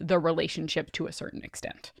like the relationship to a certain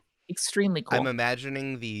extent. Extremely cool. I'm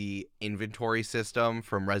imagining the inventory system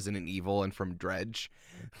from Resident Evil and from Dredge,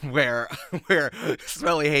 where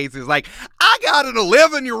Smelly Hayes is like, "I got an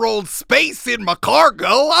 11-year-old space in my cargo.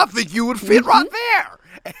 I think you would fit right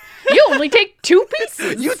there. You only take 2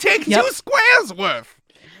 pieces. You take Yep. 2 squares worth."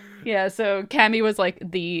 Yeah, so Cammy was like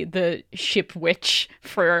the ship witch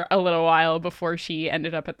for a little while before she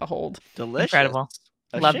ended up at the hold. Delicious. Incredible.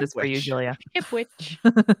 A Love ship this for you, witch. Julia. Ship witch.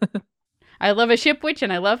 I love a ship witch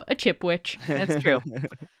and I love a chip witch. That's true.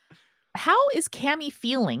 How is Cammy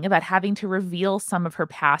feeling about having to reveal some of her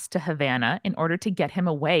past to Havana in order to get him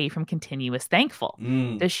away from Continuous Thankful?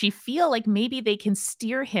 Mm. Does she feel like maybe they can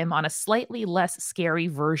steer him on a slightly less scary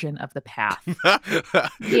version of the path?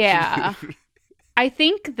 Yeah. I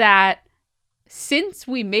think that since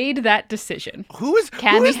we made that decision, Who is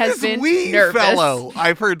Cammy has this been wee nervous. fellow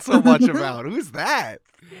I've heard so much about? Who's that?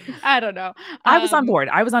 I don't know. I was on board.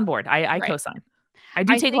 I right. co-sign. I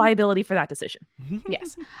do I take think- liability for that decision.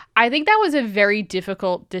 Yes. I think that was a very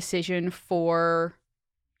difficult decision for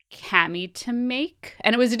Cammy to make.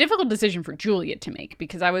 And it was a difficult decision for Julia to make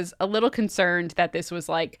because I was a little concerned that this was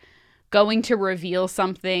like going to reveal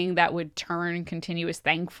something that would turn Continuous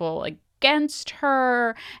Thankful against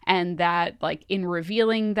her, and that like in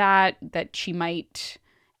revealing that she might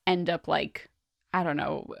end up like I don't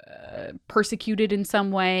know, persecuted in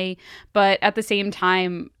some way. But at the same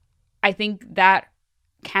time, I think that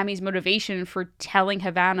Cammie's motivation for telling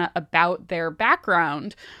Havana about their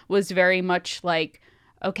background was very much like,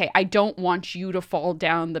 okay, I don't want you to fall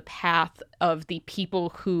down the path of the people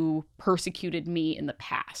who persecuted me in the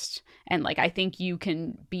past. And like, I think you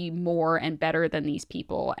can be more and better than these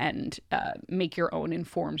people and make your own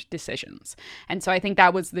informed decisions. And so I think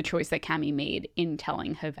that was the choice that Cammie made in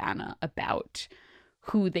telling Havana about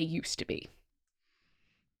who they used to be.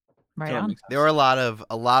 Right on. There were a lot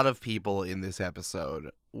of people in this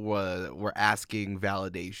episode were asking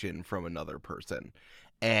validation from another person,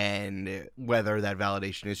 and whether that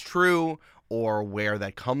validation is true or where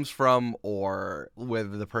that comes from or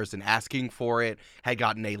whether the person asking for it had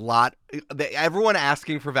gotten a lot. Everyone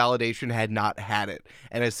asking for validation had not had it,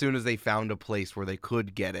 and as soon as they found a place where they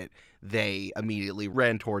could get it, they immediately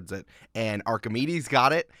ran towards it. And Archimedes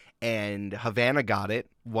got it, and Havana got it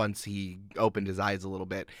once he opened his eyes a little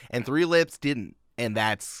bit, and Three Lips didn't, and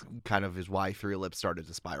that's kind of is why Three Lips started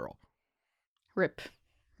to spiral. Rip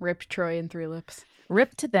Troy and Three Lips.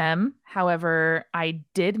 Rip to them. However, I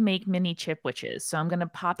did make mini chipwiches, so I'm going to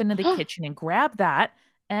pop into the kitchen and grab that,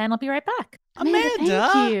 and I'll be right back. Amanda,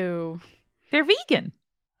 thank you. They're vegan.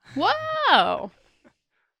 Wow.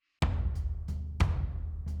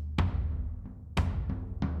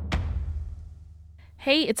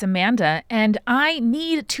 Hey, it's Amanda, and I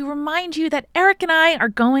need to remind you that Eric and I are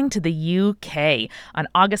going to the UK. On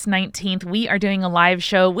August 19th, we are doing a live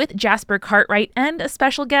show with Jasper Cartwright and a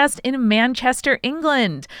special guest in Manchester,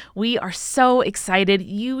 England. We are so excited.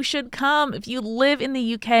 You should come if you live in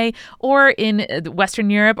the UK or in Western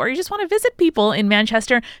Europe, or you just want to visit people in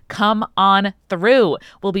Manchester. Come on through.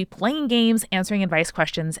 We'll be playing games, answering advice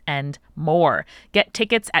questions, and more. Get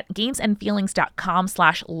tickets at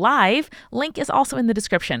gamesandfeelings.com/live. Link is also in the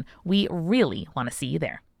description. We really want to see you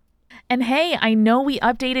there. And hey, I know we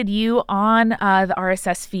updated you on the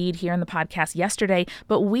RSS feed here in the podcast yesterday,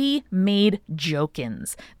 but we made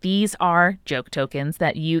Jokins. These are joke tokens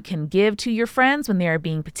that you can give to your friends when they are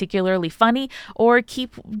being particularly funny, or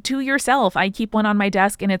keep to yourself. I keep one on my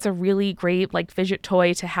desk, and it's a really great like fidget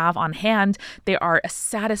toy to have on hand. They are a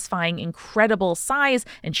satisfying, incredible size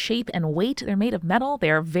and shape and weight. They're made of metal.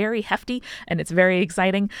 They are very hefty, and it's very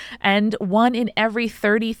exciting. And 1 in every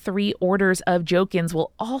 33 orders of Jokins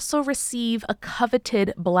will also receive a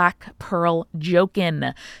coveted black pearl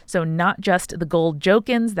Jokin. So not just the gold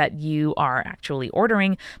Jokins that you are actually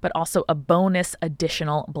ordering, but also a bonus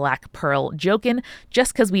additional black pearl Jokin,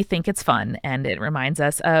 just because we think it's fun and it reminds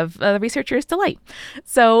us of the researcher's delight.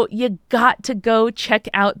 So you got to go check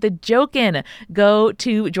out the Jokin. Go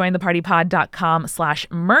to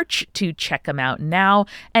jointhepartypod.com/merch to check them out now.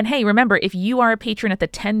 And hey, remember, if you are a patron at the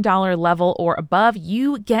 $10 level or above,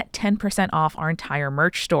 you get 10% off our entire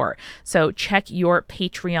merch store. So check your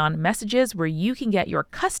Patreon messages where you can get your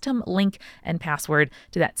custom link and password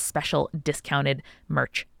to that special discounted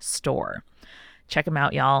merch store. Check them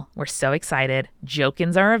out, y'all. We're so excited.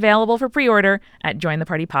 Jokins are available for pre-order at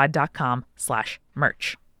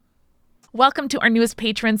jointhepartypod.com/merch. Welcome to our newest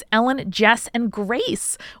patrons, Ellen, Jess, and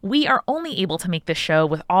Grace. We are only able to make this show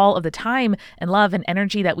with all of the time and love and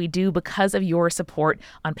energy that we do because of your support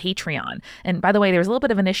on Patreon. And by the way, there was a little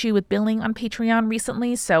bit of an issue with billing on Patreon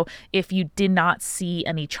recently, so if you did not see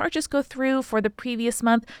any charges go through for the previous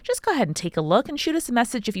month, just go ahead and take a look and shoot us a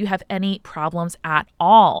message if you have any problems at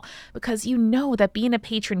all. Because you know that being a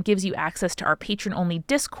patron gives you access to our patron-only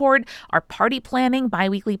Discord, our party planning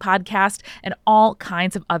bi-weekly podcast, and all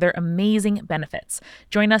kinds of other amazing benefits.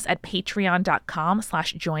 Join us at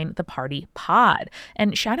patreon.com/jointhepartypod.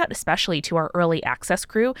 And shout out especially to our early access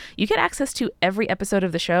crew. You get access to every episode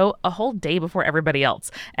of the show a whole day before everybody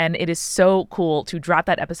else. And it is so cool to drop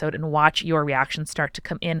that episode and watch your reactions start to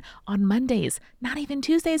come in on Mondays, not even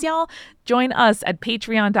Tuesdays, y'all. Join us at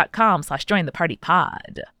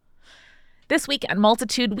patreon.com/jointhepartypod. This week at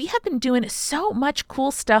Multitude, we have been doing so much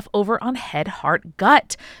cool stuff over on Head, Heart,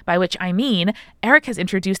 Gut, by which I mean Eric has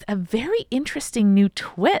introduced a very interesting new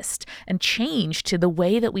twist and change to the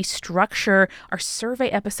way that we structure our survey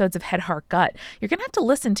episodes of Head, Heart, Gut. You're going to have to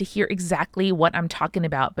listen to hear exactly what I'm talking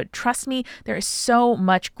about, but trust me, there is so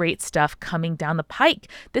much great stuff coming down the pike.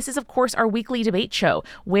 This is, of course, our weekly debate show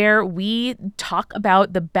where we talk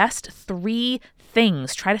about the best 3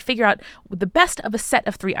 things, try to figure out the best of a set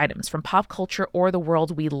of 3 items from pop culture or the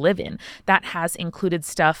world we live in. That has included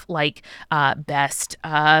stuff like best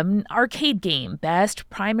arcade game, best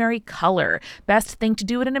primary color, best thing to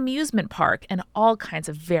do at an amusement park, and all kinds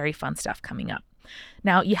of very fun stuff coming up.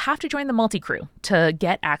 Now, you have to join the multi-crew to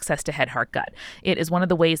get access to Head, Heart, Gut. It is one of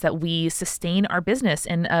the ways that we sustain our business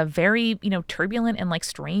in a very, turbulent and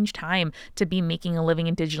strange time to be making a living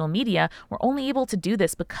in digital media. We're only able to do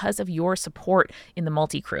this because of your support in the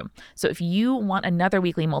multi-crew. So if you want another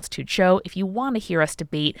Weekly Multitude show, if you want to hear us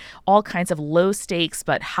debate all kinds of low stakes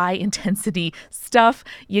but high intensity stuff,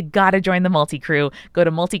 you got to join the multi-crew. Go to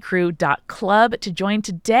multicrew.club to join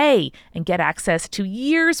today and get access to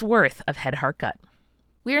years worth of Head, Heart, Gut.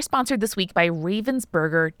 We are sponsored this week by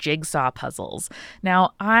Ravensburger Jigsaw Puzzles.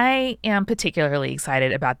 Now, I am particularly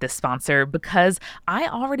excited about this sponsor because I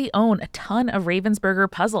already own a ton of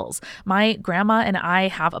Ravensburger puzzles. My grandma and I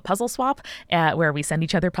have a puzzle swap where we send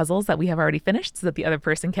each other puzzles that we have already finished so that the other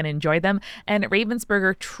person can enjoy them. And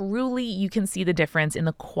Ravensburger, truly, you can see the difference in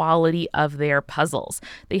the quality of their puzzles.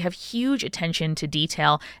 They have huge attention to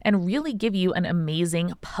detail and really give you an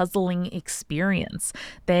amazing puzzling experience.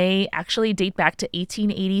 They actually date back to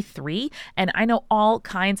 1883, and I know all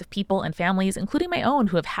kinds of people and families, including my own,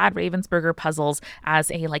 who have had Ravensburger puzzles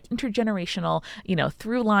as a intergenerational,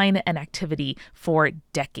 through line and activity for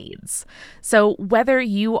decades. So whether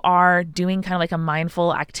you are doing kind of like a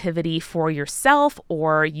mindful activity for yourself,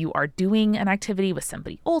 or you are doing an activity with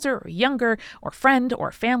somebody older or younger, or friend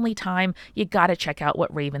or family time, you got to check out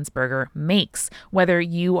what Ravensburger makes. Whether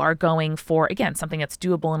you are going for, again, something that's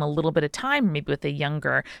doable in a little bit of time, maybe with a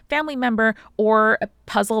younger family member, or a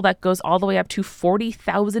puzzle that goes all the way up to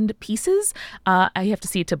 40,000 pieces. I have to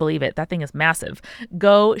see it to believe it. That thing is massive.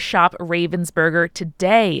 Go shop Ravensburger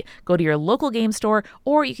today. Go to your local game store,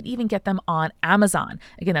 or you can even get them on Amazon.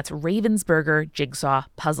 Again, that's Ravensburger Jigsaw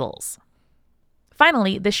Puzzles.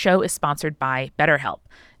 Finally, this show is sponsored by BetterHelp.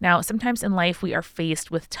 Now, sometimes in life we are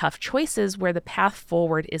faced with tough choices where the path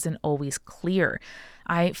forward isn't always clear.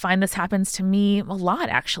 I find this happens to me a lot,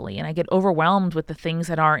 actually, and I get overwhelmed with the things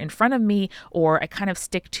that are in front of me, or I kind of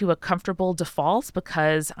stick to a comfortable default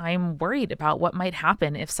because I'm worried about what might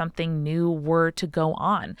happen if something new were to go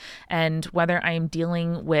on. And whether I'm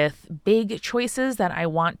dealing with big choices that I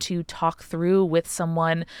want to talk through with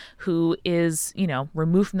someone who is,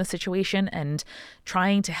 removed from the situation and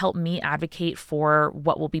trying to help me advocate for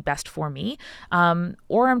what will be best for me,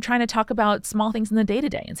 or I'm trying to talk about small things in the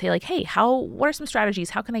day-to-day and say hey, what are some strategies?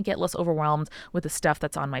 How can I get less overwhelmed with the stuff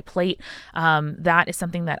that's on my plate? That is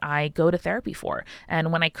something that I go to therapy for.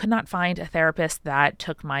 And when I could not find a therapist that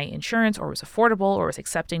took my insurance, or was affordable, or was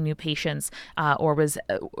accepting new patients, or was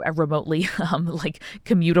remotely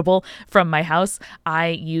commutable from my house, I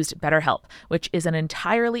used BetterHelp, which is an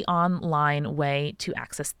entirely online way to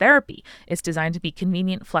access therapy. It's designed to be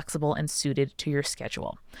convenient, flexible, and suited to your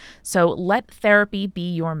schedule. So let therapy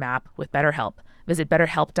be your map with BetterHelp. Visit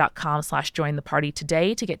betterhelp.com/jointheparty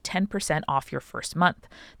today to get 10% off your first month.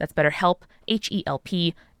 That's BetterHelp,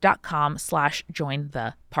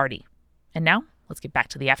 HELP.com/jointheparty. And now let's get back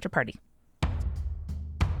to the after party.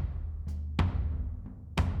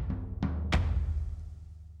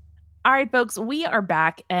 All right, folks, we are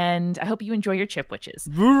back, and I hope you enjoy your chipwiches.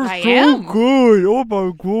 I am. Good. Oh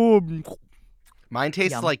my god. Mine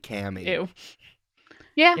tastes Yum. like cami. Ew.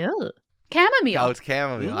 Yeah. Ew. Chamomile. Oh, it's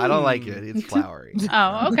chamomile. I don't like it. It's flowery.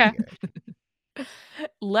 Oh, okay.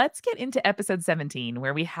 Let's get into episode 17,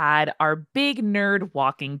 where we had our big nerd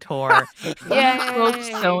walking tour. Folk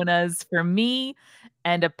sonas for me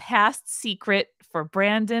and a past secret for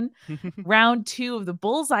Brandon. Round 2 of the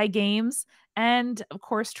Bullseye games. And of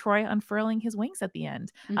course, Troy unfurling his wings at the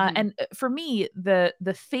end. And for me, the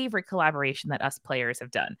favorite collaboration that us players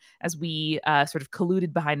have done, as we sort of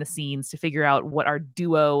colluded behind the scenes to figure out what our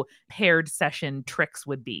duo paired session tricks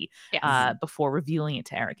would be, Yes. before revealing it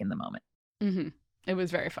to Eric in the moment. Mm-hmm. It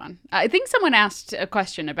was very fun. I think someone asked a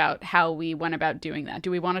question about how we went about doing that.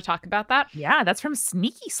 Do we want to talk about that? Yeah, that's from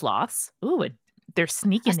Sneaky Sloths. Ooh, they're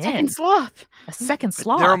sneaking A second in. sloth. A second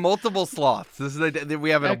sloth. There are multiple sloths. We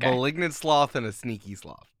have a Okay. malignant sloth and a sneaky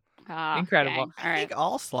sloth. Incredible. Dang. I All right. think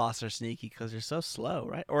all sloths are sneaky because they're so slow,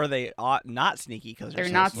 right? Or they are not sneaky because They're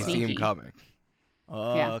so not You slow. see him Sneaky. coming.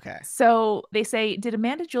 Oh, Yeah. okay. So they say, did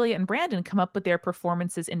Amanda, Julia, and Brandon come up with their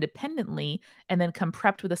performances independently and then come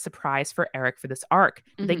prepped with a surprise for Eric for this arc?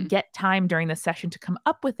 Did they get time during the session to come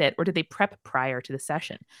up with it, or did they prep prior to the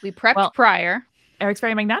session? We prepped Well, prior. Eric's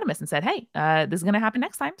very magnanimous and said, hey, this is going to happen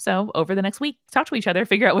next time. So over the next week, talk to each other,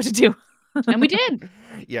 figure out what to do. And we did.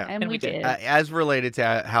 Yeah. And we did. As related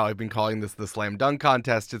to how I've been calling this the slam dunk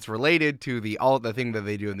contest, it's related to the thing that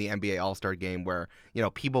they do in the NBA All-Star game where,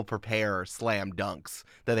 people prepare slam dunks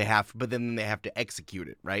that they have, but then they have to execute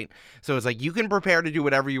it, right? So it's like you can prepare to do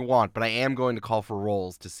whatever you want, but I am going to call for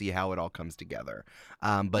rolls to see how it all comes together.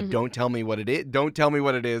 But don't tell me what it is. Don't tell me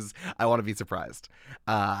what it is. I want to be surprised.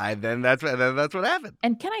 Then that's what happened.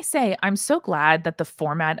 And can I say, I'm so glad that the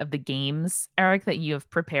format of the games, Eric, that you have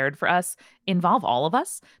prepared for us involve all of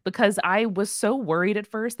us, because I was so worried at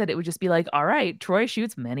first that it would just be like, all right, Troy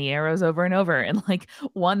shoots many arrows over and over. And like,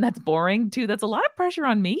 one, that's boring. Two, that's a lot of pressure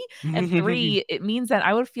on me. And three, it means that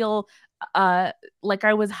I would feel like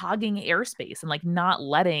I was hogging airspace and like not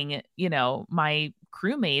letting, my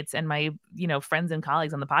crewmates and my, friends and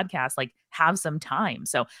colleagues on the podcast like have some time.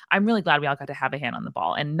 So I'm really glad we all got to have a hand on the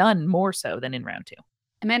ball, and none more so than in round 2.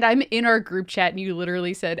 Amanda, I'm in our group chat and you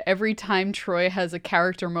literally said every time Troy has a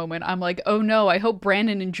character moment, I'm like, oh no, I hope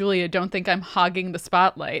Brandon and Julia don't think I'm hogging the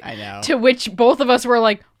spotlight. I know. To which both of us were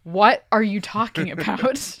like, what are you talking about?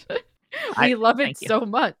 We love it so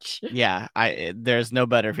much. Yeah, there's no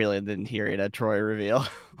better feeling than hearing a Troy reveal.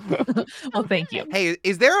 Well, thank you. Hey,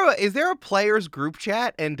 is there a players group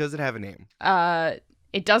chat, and does it have a name?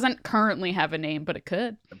 It doesn't currently have a name, but it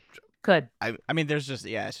could. Could. I mean, it's just a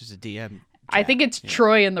DM. I think it's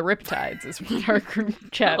Troy and the Riptides is what our group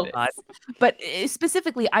chat is. But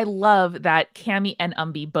specifically, I love that Cammy and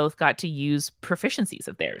Umbi both got to use proficiencies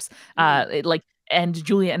of theirs. And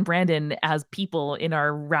Julia and Brandon as people in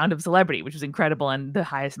our round of celebrity, which was incredible and the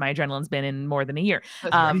highest my adrenaline's been in more than a year.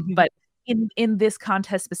 But in this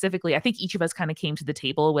contest specifically, I think each of us kind of came to the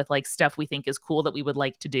table with like stuff we think is cool that we would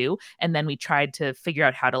like to do. And then we tried to figure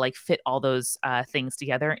out how to like fit all those things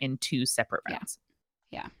together in 2 separate rounds.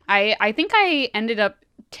 Yeah. I think I ended up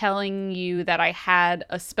telling you that I had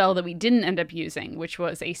a spell that we didn't end up using, which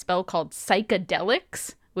was a spell called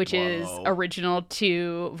Psychedelics, which is original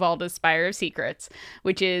to Valda's Spire of Secrets,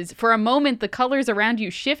 which is, for a moment, the colors around you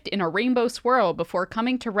shift in a rainbow swirl before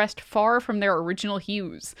coming to rest far from their original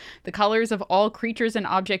hues. The colors of all creatures and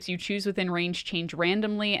objects you choose within range change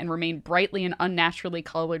randomly and remain brightly and unnaturally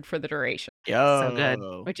colored for the duration. So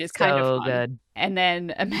good. Which is kind of fun. Good. And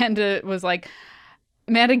then Amanda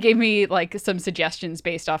gave me like some suggestions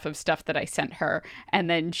based off of stuff that I sent her. And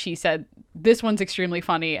then she said, this one's extremely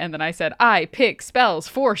funny. And then I said, I pick spells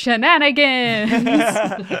for shenanigans,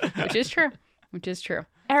 which is true.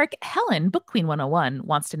 Eric, Helen, Book Queen 101,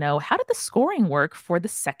 wants to know, how did the scoring work for the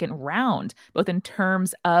second round, both in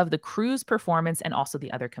terms of the crew's performance and also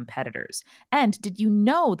the other competitors? And did you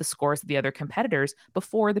know the scores of the other competitors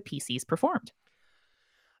before the PCs performed?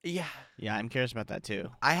 Yeah, I'm curious about that too.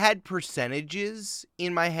 I had percentages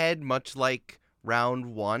in my head, much like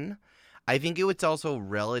round 1. I think it was also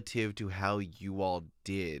relative to how you all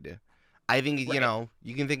did. I think,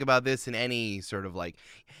 you can think about this in any sort of like,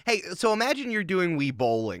 hey, so imagine you're doing Wii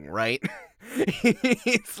bowling, right?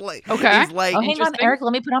 It's like, okay. It's like, hang on, Eric,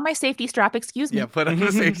 let me put on my safety strap. Excuse me. Yeah, put on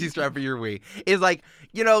the safety strap for your Wii. It's like,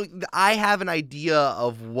 I have an idea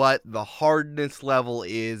of what the hardness level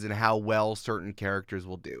is and how well certain characters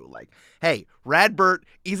will do. Like, hey, Radbert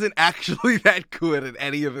isn't actually that good at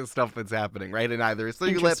any of the stuff that's happening, right? In either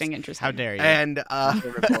Three Lips. Interesting. How dare you? And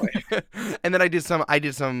and then I did some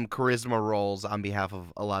charisma rolls on behalf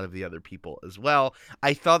of a lot of the other people as well.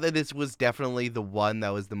 I thought that this was definitely the one that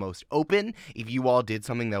was the most open. If you all did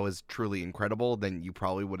something that was truly incredible, then you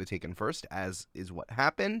probably would have taken first, as is what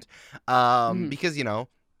happened. Because,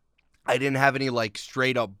 I didn't have any like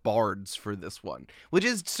straight up bards for this one, which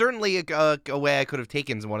is certainly a way I could have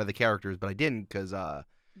taken one of the characters, but I didn't because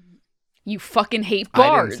you fucking hate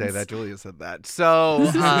bards. I didn't say that. Julia said that. So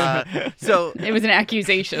it was an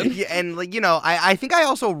accusation. Yeah, and like I think I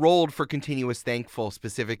also rolled for Continuous Thankful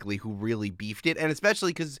specifically, who really beefed it, and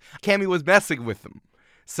especially because Cammy was messing with them.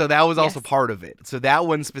 So that was also part of it. So that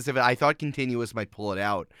one specific, I thought Continuous might pull it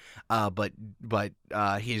out, but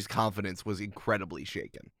his confidence was incredibly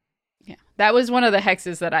shaken. Yeah, that was one of the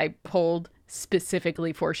hexes that I pulled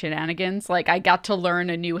specifically for shenanigans. Like, I got to learn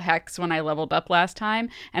a new hex when I leveled up last time,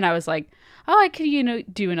 and I was like, oh, I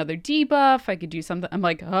could, do another debuff. I could do something. I'm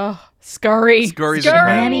like, oh, Scurry. Scurry's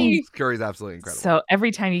incredible. Scurry's absolutely incredible. So every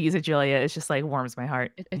time you use it, Julia, it's just like warms my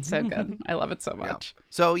heart. It's so good. I love it so much. Yeah.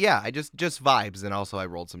 So yeah, I just vibes, and also I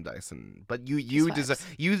rolled some dice, but you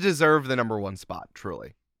deserve the number 1 spot,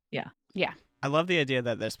 truly. Yeah. I love the idea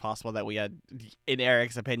that it's possible that we had, in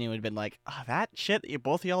Eric's opinion, would have been like, that shit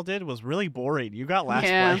both of y'all did was really boring. You got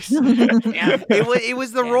last place. Yeah. It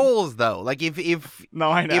was the rolls, though. Like,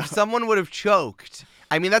 no, I know. If someone would have choked,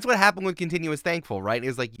 I mean, that's what happened with Continuous Thankful, right?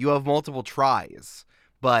 Is like, you have multiple tries,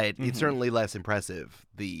 but Mhm. it's certainly less impressive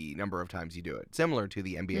the number of times you do it. Similar to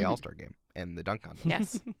the NBA Mhm. All-Star game and the dunk contest.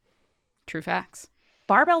 Yes. True facts.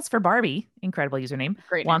 Barbells for Barbie, incredible username,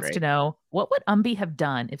 Great name. wants to Great. know, what would Umby have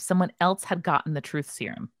done if someone else had gotten the truth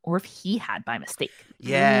serum, or if he had by mistake?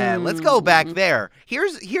 Yeah, let's go back Mm. there.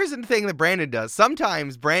 Here's the thing that Brandon does.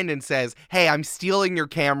 Sometimes Brandon says, "Hey, I'm stealing your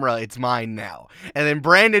camera. It's mine now." And then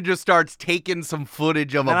Brandon just starts taking some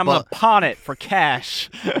footage of And I'm gonna pawn it for cash.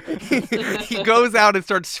 He goes out and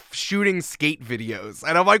starts shooting skate videos.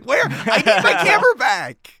 And I'm like, "Where? I need my camera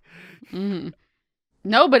back." Mhm.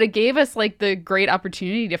 No, but it gave us like the great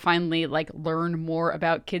opportunity to finally like learn more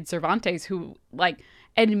about Kid Cervantes, who like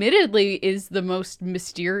admittedly is the most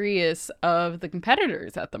mysterious of the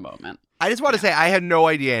competitors at the moment. I just want to say I had no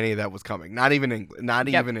idea any of that was coming. Not even Yep.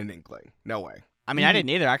 even an inkling. No way. I mean, I didn't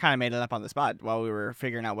either. I kind of made it up on the spot while we were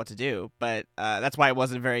figuring out what to do, but that's why it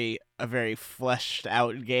wasn't a very fleshed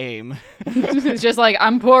out game. It's just like,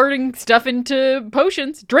 I'm pouring stuff into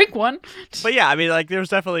potions. Drink one. But yeah, I mean, like there was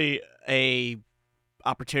definitely a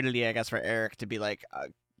opportunity, I guess, for Eric to be like,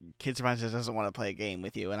 Kid Cervantes doesn't want to play a game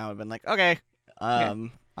with you, and I would have been like, okay. Not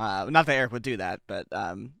that Eric would do that, but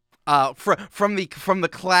from the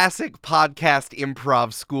classic podcast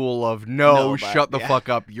improv school of no, but, shut the yeah. fuck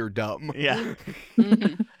up, you're dumb. yeah.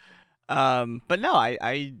 Mhm. But no,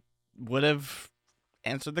 I would have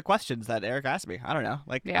answered the questions that Eric asked me. I don't know.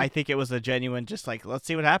 Like, Yeah. I think it was a genuine, just like, let's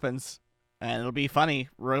see what happens. And it'll be funny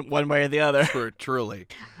one way or the other. Truly.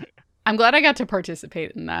 I'm glad I got to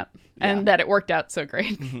participate in that and that it worked out so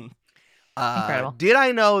great. Incredible. Did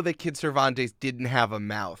I know that Kid Cervantes didn't have a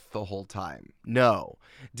mouth the whole time? No.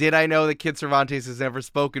 Did I know that Kid Cervantes has never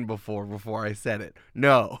spoken before I said it?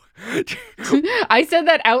 No. I said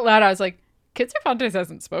that out loud. I was like, Kid Cervantes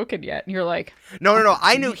hasn't spoken yet. And you're like, No.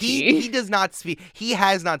 I knew Gee. he does not speak. He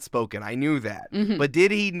has not spoken. I knew that. Mhm. But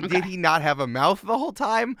did he not have a mouth the whole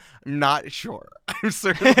time? I'm not sure. I'm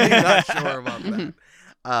certainly not sure about that.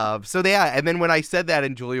 So yeah, and then when I said that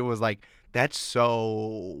and Julia was like, "That's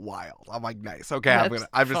so wild." I'm like, "Nice. Okay, I'm That's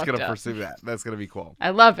just gonna fucked up. pursue that. That's gonna be cool." I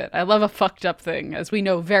love it. I love a fucked up thing, as we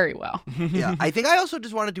know very well. Yeah. I think I also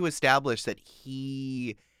just wanted to establish that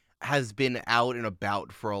he has been out and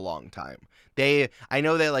about for a long time. I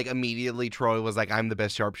know that like immediately Troy was like, "I'm the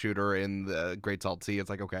best sharpshooter in the Great Salt Sea." It's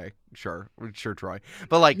like, okay, sure, Troy.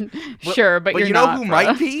 But like, Sure, but you're you know not, who bro.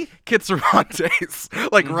 might be? Kid Cervantes.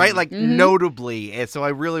 Like, right? Like, Mhm. notably. And so I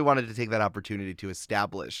really wanted to take that opportunity to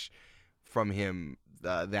establish from him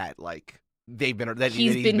that like he's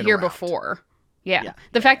been here around. before. Yeah. Yeah.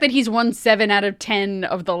 The fact that he's won 7 out of 10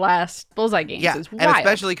 of the last Bullseye games Yeah, is wild. and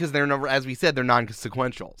especially because as we said, they're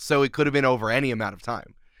non-sequential, so it could have been over any amount of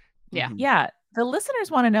time. Yeah. Yeah, the listeners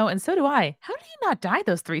want to know, and so do I. How did he not die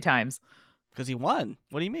those 3 times? Because he won.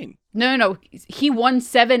 What do you mean? No. He won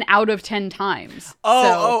 7 out of 10 times.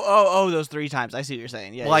 Oh, those 3 times. I see what you're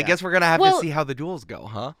saying. Yeah. Well, I yeah. guess we're gonna have to Well- see how the duels go,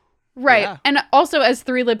 huh? Right. Yeah. And also, as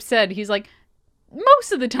Three Lips said, he's like,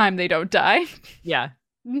 most of the time they don't die. Yeah,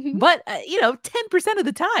 Mhm. but 10% of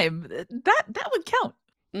the time, that would count.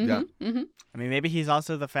 Yeah. Mhm. I mean, maybe he's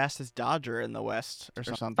also the fastest dodger in the West or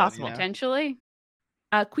something. possible. You know? Potentially.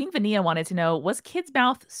 Queen Vanilla wanted to know, was Kid's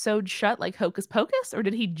mouth sewed shut like Hocus Pocus, or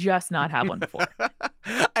did he just not have one before?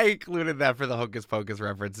 I included that for the Hocus Pocus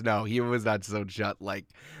reference. No, he was not so shut like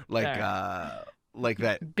that.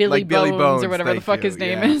 Billy like Billy Bones or whatever the thank fuck you, his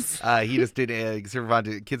name yeah. is. He just did. Kid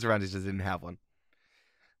Cervantes just didn't have one.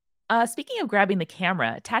 Speaking of grabbing the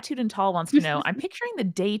camera, Tattooed and Tall wants to know, I'm picturing the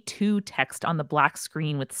day 2 text on the black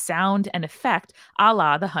screen with sound and effect, a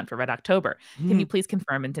la The Hunt for Red October. Can you please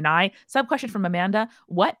confirm and deny? Sub question from Amanda.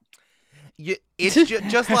 What? It's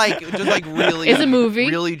just like really It's a movie.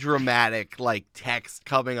 really dramatic like text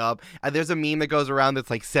coming up. There's a meme that goes around that's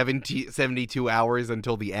like 72 hours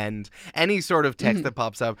until the end. Any sort of text that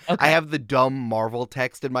pops up. Okay. I have the dumb Marvel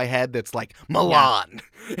text in my head that's like Milan.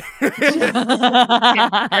 Great.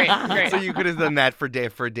 So you could have done that for day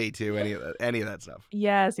 2, any of that stuff.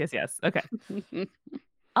 Yes. Okay.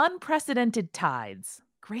 Unprecedented Tides.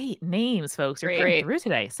 Great names, folks. You're Great. getting through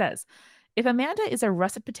today. Says, if Amanda is a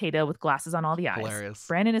russet potato with glasses on all the eyes, Hilarious.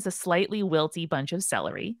 Brandon is a slightly wilty bunch of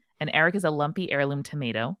celery, and Eric is a lumpy heirloom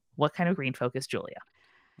tomato, what kind of green folk is Julia?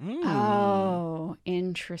 Oh,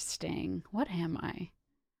 interesting. What am I?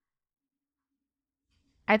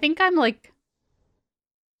 I think I'm like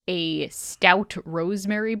a stout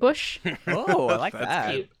rosemary bush. Oh, I like That's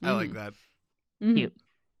that. cute. I like that. Mhm. Cute.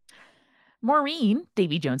 Maureen,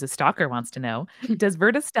 Davy Jones's stalker, wants to know, does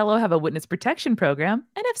Vertistello have a witness protection program?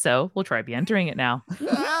 And if so, will Troy be entering it now?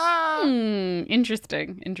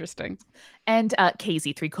 Interesting. And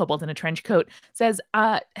Casey, 3 kobolds in a trench coat, says,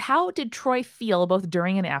 how did Troy feel both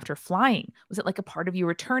during and after flying? Was it like a part of you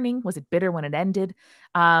returning? Was it bitter when it ended?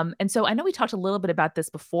 And so I know we talked a little bit about this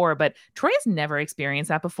before, but Troy has never experienced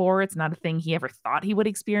that before. It's not a thing he ever thought he would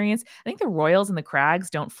experience. I think the Royals and the Crags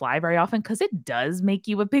don't fly very often because it does make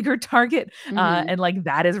you a bigger target. Mhm. And like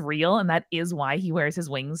that is real. And that is why he wears his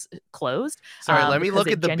wings closed. Sorry, let me because look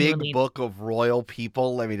it at the genuinely- big book of royal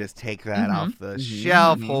people. Let me just take that Mhm. off the Mhm.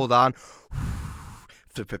 shelf. Mhm. Hold on.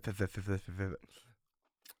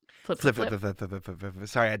 Flip.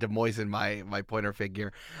 Sorry, I had to moisten my pointer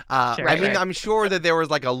finger. Sure, I mean, right. I'm sure that there was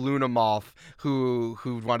like a Luna moth who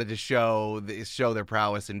wanted to show their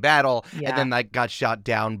prowess in battle, Yeah. and then like got shot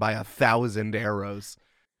down by 1,000 arrows.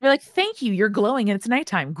 You're like, thank you. You're glowing and it's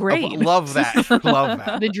nighttime. Great. Love that. Love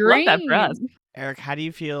that. The Love dream. that for us. Eric, how do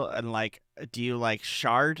you feel? And like, do you like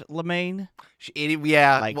Shard Lemaine?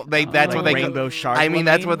 Yeah, Like, well, that's what they. Rainbow Shard. I mean,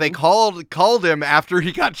 that's what they called him after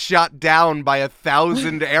he got shot down by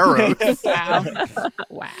 1,000 arrows. Wow.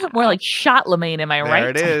 Wow. More like shot Lemaine, am I right? There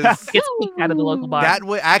it is. Gets kicked out of the local bar. That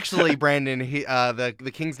actually, Brandon,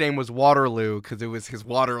 the king's name was Waterloo because it was his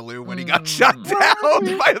Waterloo when he got shot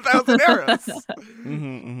down by 1,000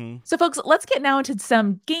 arrows. So, folks, let's get now into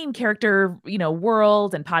some game character,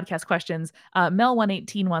 world and podcast questions.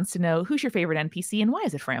 Mel118 wants to know, who's your favorite NPC and why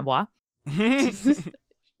is it Frambois?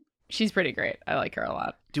 She's pretty great. I like her a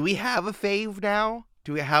lot. Do we have a fave now?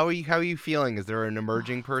 How are you feeling? Is there an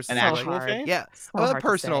emerging person? An you actual like? fave? Yeah. So Well, hard to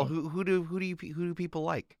personal. say. Who do people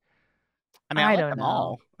like? I mean, I I like don't them know.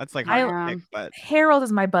 all. That's like I- hard to pick, but Harold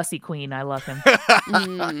is my bussy queen. I love him.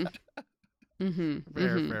 Mm.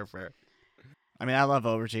 Mhm. Fair. I mean, I love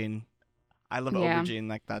Aubergine. I love Yeah. Aubergine.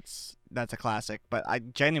 Like that's a classic. But I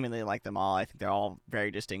genuinely like them all. I think they're all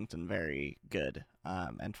very distinct and very good,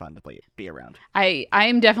 and fun to be around. I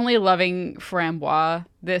am definitely loving Frambois,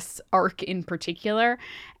 this arc in particular.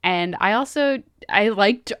 And I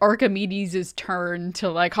liked Archimedes' turn to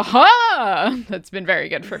like, haha! That's been very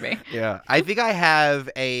good for me. Yeah, I think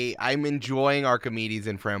I'm enjoying Archimedes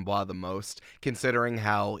and Frambois the most, considering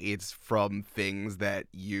how it's from things that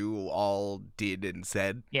you all did and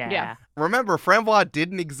said. Yeah. Remember, Frambois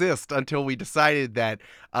didn't exist until we decided that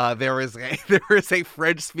there is a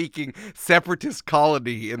French-speaking separatist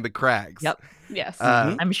colony in the Crags. Yep. Yes.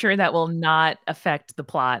 I'm sure that will not affect the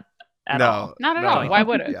plot at all. Not at all. Why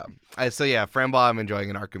would it? Yeah. Frambois I'm enjoying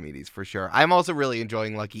in Archimedes for sure. I'm also really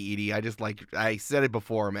enjoying Lucky Edie. I said it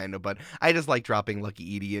before, Amanda, but I just like dropping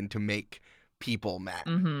Lucky Edie in to make people mad.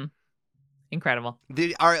 Mm-hmm. Incredible.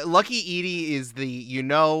 Our Lucky Edie is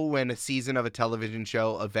when a season of a television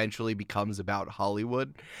show eventually becomes about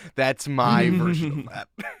Hollywood. That's my version of that.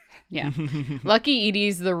 Yeah. Lucky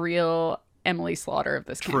Edie's the real Emily Slaughter of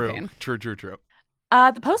this campaign. True.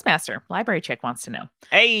 The postmaster, library chick, wants to know.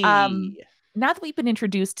 Hey. Now that we've been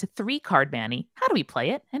introduced to 3 card Manny, how do we play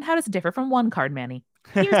it? And how does it differ from 1 card Manny?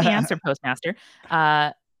 Here's the answer, postmaster.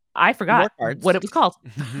 I forgot More cards. what it was called.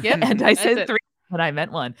 Yep. And I That's said it. 3, but I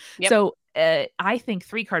meant 1. Yep. So I think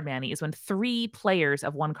 3 card Manny is when 3 players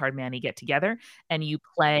of 1 card Manny get together and you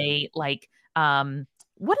play like,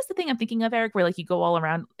 what is the thing I'm thinking of, Eric, where like you go all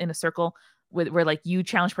around in a circle where like you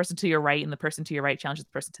challenge person to your right and the person to your right challenges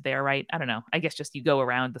the person to their right. I don't know. I guess just you go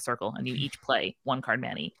around the circle and you each play 1 card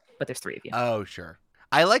Manny, but there's 3 of you. Oh, sure.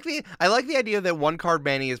 I like the idea that 1 card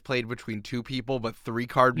Manny is played between 2 people, but 3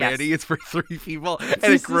 card Yes. Manny is for 3 people, and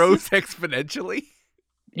it grows exponentially.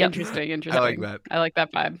 Yep. Interesting. I like that. I like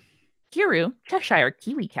that vibe. Kiru, Cheshire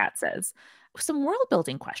Kiwi Cat says, some world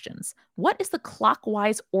building questions. What is the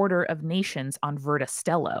clockwise order of nations on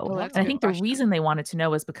Vertistello? Oh, that's and a I good think question. the reason they wanted to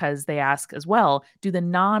know is because they ask as well, do the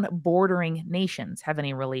non-bordering nations have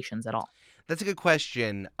any relations at all? That's a good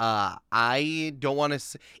question. I don't want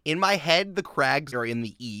to. In my head, the Crags are in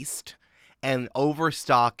the east, and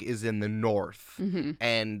Overstock is in the north, Hmm.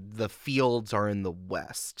 and the Fields are in the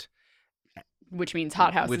west. Which means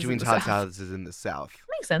hothouse. Which means Hothouse is in the south.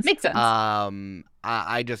 Makes sense. Makes sense.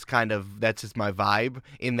 I just kind of, that's just my vibe,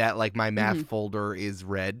 in that like my math Mhm. folder is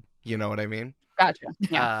red. You know what I mean? Gotcha.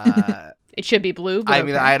 Yeah. It should be blue. But I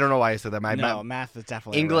mean, okay. I don't know why I said that. My no, math is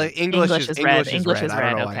definitely English red. English is red. English is red. I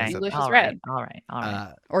don't know why I Okay. said English that. is All red. right. All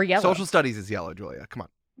right. Or yellow. Social studies is yellow, Julia. Come on.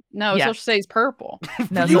 No, Yeah. social studies purple.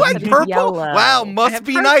 No, You social had studies is purple? yellow. Wow, must have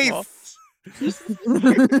be purple. nice.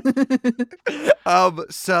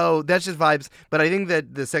 So that's just vibes. But I think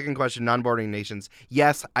that the second question, non-bordering nations,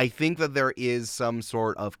 yes, I think that there is some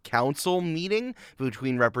sort of council meeting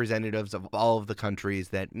between representatives of all of the countries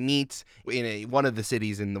that meet in one of the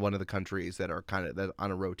cities in one of the countries that are kind of on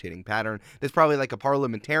a rotating pattern. There's probably like a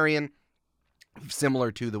parliamentarian,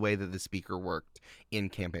 similar to the way that the speaker worked in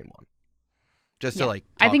campaign 1. just to like.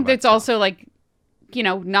 I talk think about that's stuff. also like,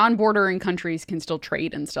 non-bordering countries can still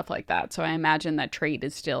trade and stuff like that. So I imagine that trade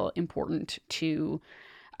is still important to,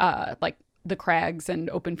 like the Crags and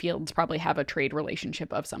Open Fields probably have a trade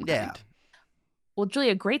relationship of some Yeah. kind. Well,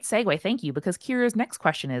 Julia, great segue. Thank you. Because Kira's next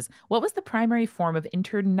question is, what was the primary form of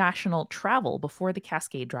international travel before the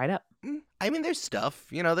Cascade dried up? I mean, there's stuff.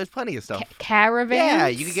 There's plenty of stuff. Caravans? Yeah,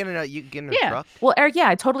 you could get in a Yeah. truck. Well, Eric,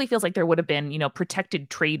 yeah, it totally feels like there would have been, protected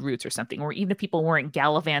trade routes or something, or even if people weren't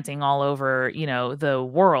gallivanting all over, the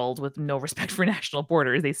world with no respect for national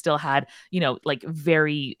borders, they still had, like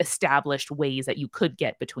very established ways that you could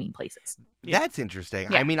get between places. Yeah. That's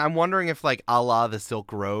interesting. Yeah. I mean, I'm wondering if, like, a la the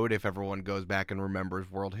Silk Road, if everyone goes back and remembers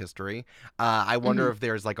world history, I wonder if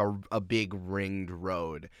there's, like, a big ringed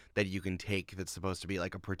road that you can take that's supposed to be,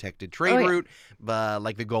 like, a protected trade route,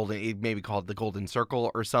 like it may be called the Golden Circle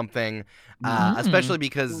or something, especially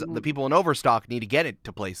because the people in Overstock need to get it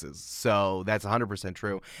to places. So that's 100%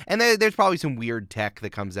 true. And there's probably some weird tech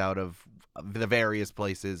that comes out of the various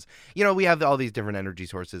places. We have all these different energy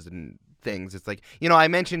sources and things. It's like, I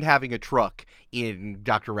mentioned having a truck in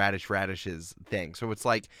Dr. Radish's thing. So it's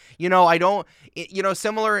like,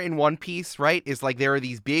 similar in One Piece, right? It's like there are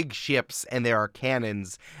these big ships and there are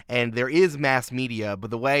cannons and there is mass media,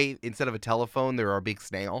 but the way instead of a telephone, there are big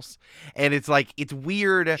snails. And it's like, it's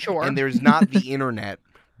weird. Sure. And there's not the internet,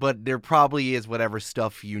 but there probably is whatever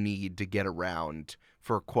stuff you need to get around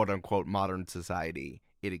for quote unquote modern society.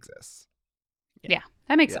 It exists. Yeah,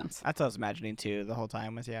 that makes sense. That's what I was imagining too the whole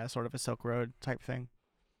time was sort of a Silk Road type thing.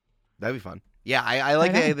 That'd be fun. Yeah, I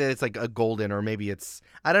like the idea that it's like a golden, or maybe it's,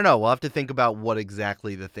 I don't know. We'll have to think about what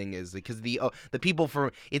exactly the thing is, because the people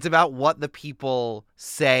it's about what the people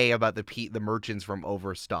say about the merchants from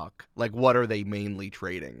Overstock. Like, what are they mainly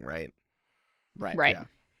trading, right? Right. Yeah.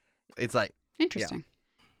 It's like Interesting.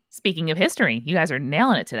 Speaking of history, you guys are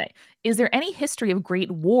nailing it today. Is there any history of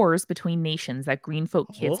great wars between nations that green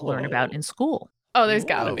folk kids learn about in school? Oh, there's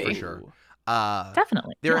gotta be. for sure.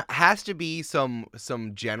 Definitely. There has to be some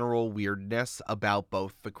general weirdness about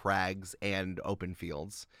both the Crags and Open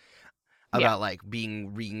Fields. About like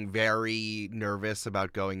being very nervous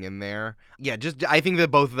about going in there. Yeah, I think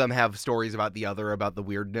that both of them have stories about the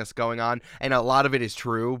weirdness going on, and a lot of it is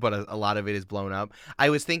true, but a lot of it is blown up. I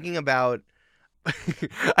was thinking about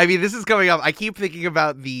I mean, this is coming up. I keep thinking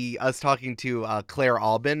about us talking to Claire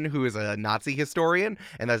Albin, who is a Nazi historian,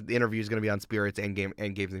 and the interview is going to be on Spirits and Games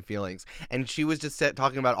and Feelings. And she was just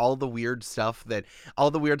talking about all the weird stuff that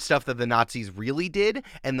the Nazis really did,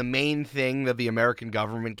 and the main thing that the American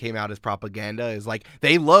government came out as propaganda is like,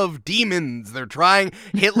 they love demons. They're trying.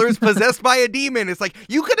 Hitler's possessed by a demon. It's like,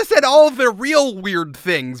 you could have said all of their real weird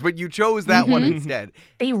things, but you chose that one instead.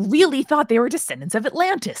 They really thought they were descendants of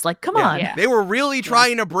Atlantis. Like, come on. Yeah. They were really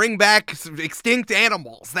trying to bring back extinct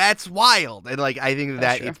animals. That's wild. And like, I think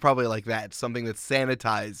that it's probably like that, something that's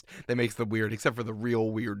sanitized that makes them weird, except for the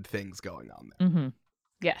real weird things going on there. Mm-hmm.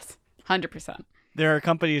 Yes, 100%. There are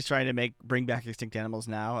companies trying to bring back extinct animals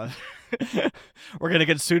now. We're gonna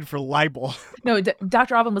get sued for libel. No,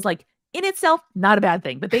 Dr. Alban was like, in itself, not a bad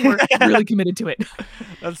thing, but they were really committed to it.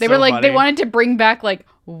 They were like, they wanted to bring back like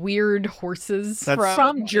weird horses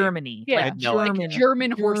from Germany. Yeah, like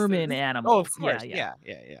German horses. German animals. Oh, of course. Yeah.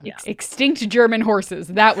 Extinct German horses.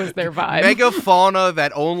 That was their vibe. Megafauna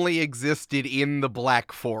that only existed in the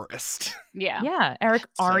Black Forest. Yeah, Eric,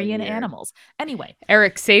 Aryan animals. Anyway.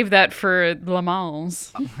 Eric, save that for Le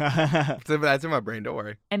Mans. That's in my brain, don't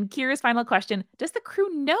worry. And Kira's final question, does the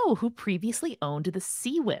crew know who previously owned the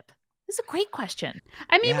Sea Whip? This is a great question.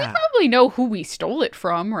 I mean, we probably know who we stole it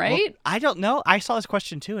from, right? Well, I don't know. I saw this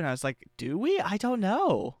question too, and I was like, do we? I don't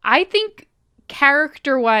know. I think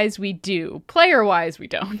character-wise we do. Player-wise we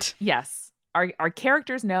don't. Yes. Our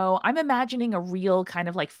characters know. I'm imagining a real kind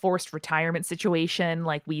of like forced retirement situation.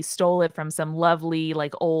 Like we stole it from some lovely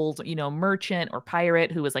like old, merchant or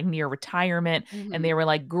pirate who was like near retirement. Mm-hmm. And they were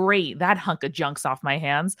like, great, that hunk of junk's off my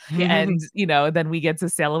hands. And, then we get to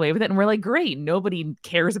sail away with it. And we're like, great, nobody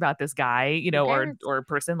cares about this guy, or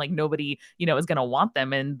person. Like nobody, is going to want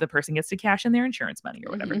them. And the person gets to cash in their insurance money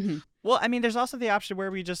or whatever. Mm-hmm. Well, I mean, there's also the option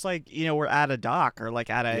where we just like, we're at a dock or like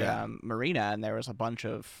at a marina and there was a bunch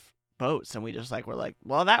of boats and we just like, we're like,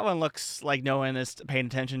 well, that one looks like no one is paying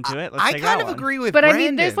attention to it. Let's take that one. agree with But Brandon. I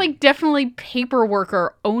mean, there's like definitely paperwork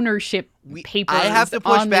or ownership papers I have to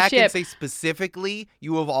push on the back and ship. say specifically,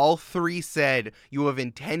 you have all three said you have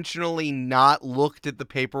intentionally not looked at the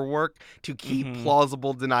paperwork to keep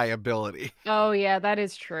plausible deniability. Oh yeah, that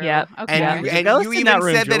is true. Yep. Okay. And, There's a and ghost you in that even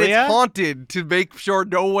room, said that it's Julia. haunted to make sure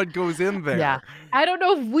no one goes in there. Yeah. I don't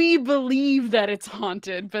know if we believe that it's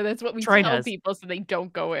haunted, but that's what we Troy tell does. people so they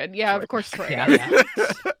don't go in. Yeah, of course Troy Yeah.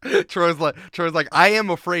 does. Troy's like, I am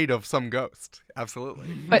afraid of some ghost. Absolutely.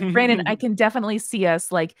 But Brandon, I can definitely see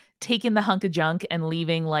us like taking the hunk of junk and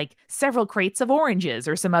leaving like several crates of oranges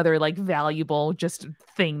or some other like valuable just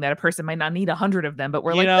thing that a person might not need 100 of them, but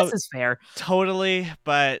we're You like, know, this is fair. Totally,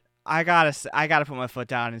 but I gotta put my foot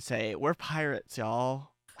down and say we're pirates, y'all.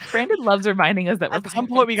 Brandon loves reminding us that we're At some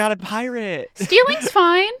point, we gotta pirate. Stealing's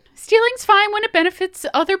fine. Stealing's fine when it benefits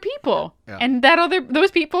other people, Yeah. and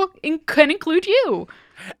those people can include you.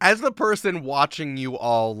 As the person watching you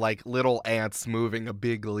all like little ants moving a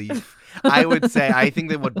big leaf, I would say I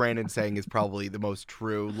think that what Brandon's saying is probably the most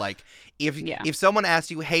true. Like if someone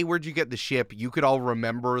asked you, "Hey, where'd you get the ship?" you could all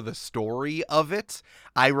remember the story of it.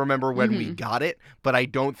 I remember when we got it, but I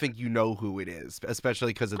don't think you know who it is,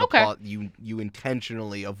 especially because of the plot you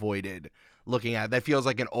intentionally avoided looking at. That feels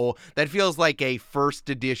like a first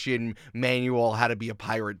edition manual how to be a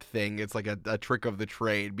pirate thing. It's like a trick of the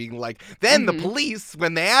trade, being like, then the police,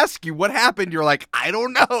 when they ask you what happened, you're like, I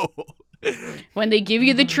don't know. When they give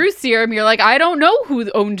you the truth serum, you're like, I don't know who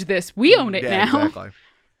owned this. We own it now. Exactly.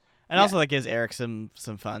 And also that gives Eric some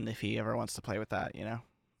fun if he ever wants to play with that, you know.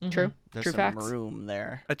 True. There's True some facts. room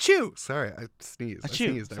there. Achoo! Sorry, I sneezed. Achoo, I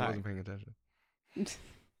sneezed. I sorry. wasn't paying attention.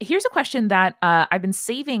 Here's a question that I've been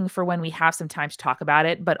saving for when we have some time to talk about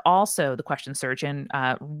it, but also the question surgeon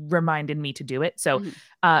reminded me to do it. So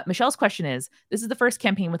Michelle's question is, this is the first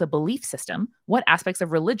campaign with a belief system. What aspects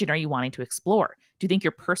of religion are you wanting to explore? Do you think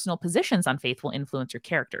your personal positions on faith will influence your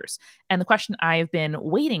characters? And the question I've been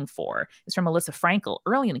waiting for is from Alyssa Frankel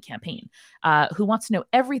early in the campaign, who wants to know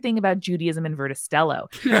everything about Judaism and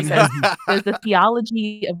Vertistello. She says, does the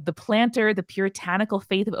theology of the planter, the puritanical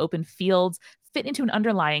faith of open fields, fit into an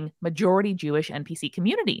underlying majority Jewish NPC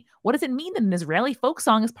community? What does it mean that an Israeli folk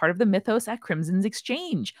song is part of the mythos at Crimson's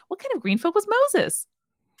Exchange? What kind of green folk was Moses?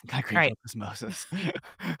 That green folk was Moses.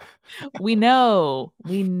 We know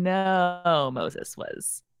Moses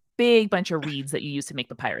was big bunch of reeds that you used to make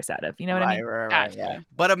papyrus out of. You know what I mean? Right, yeah.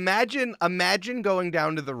 But imagine going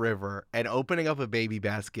down to the river and opening up a baby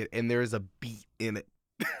basket and there's a beet in it.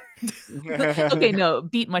 Okay, no,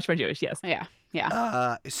 beet much more Jewish, yes.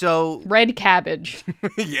 Yeah. So Red cabbage.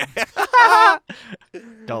 yeah.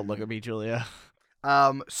 Don't look at me, Julia.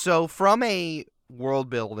 So from a world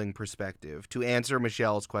building perspective, to answer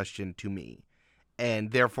Michelle's question to me,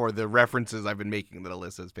 and therefore the references I've been making that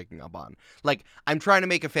Alyssa's picking up on, like, I'm trying to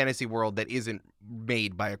make a fantasy world that isn't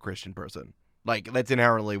made by a Christian person. Like, that's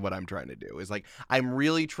inherently what I'm trying to do, is like, I'm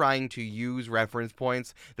really trying to use reference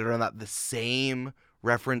points that are not the same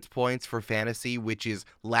reference points for fantasy, which is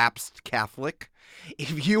lapsed Catholic.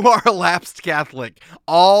 If you are a lapsed Catholic,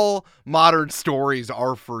 all modern stories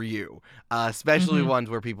are for you, especially ones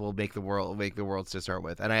where people make the worlds to start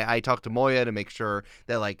with. And I talked to Moya to make sure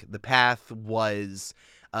that like the path was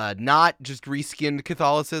not just reskinned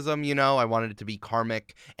Catholicism, you know. I wanted it to be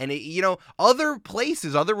karmic. And, other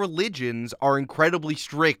places, other religions are incredibly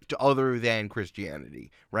strict other than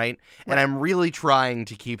Christianity, right? And I'm really trying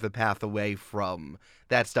to keep the path away from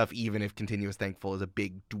that stuff, even if Continuous Thankful is a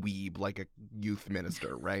big dweeb like a youth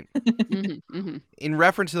minister, right? In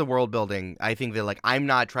reference to the world building, I think that, like, I'm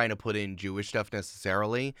not trying to put in Jewish stuff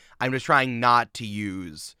necessarily. I'm just trying not to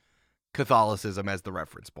use Catholicism as the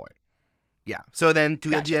reference point. Yeah. So then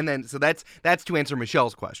so that's to answer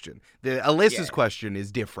Michelle's question. Alyssa's question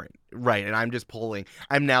is different, right? And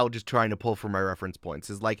I'm now just trying to pull from my reference points.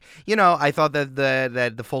 Is like, I thought that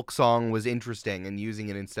the folk song was interesting, and using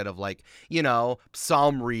it instead of like,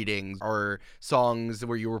 psalm readings or songs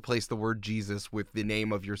where you replace the word Jesus with the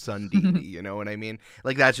name of your son deity. You know what I mean?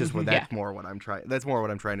 Like, that's just more what I'm trying. That's more what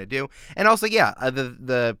I'm trying to do. And also,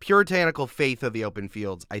 the puritanical faith of the open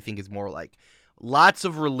fields, I think, is more like, lots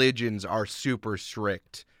of religions are super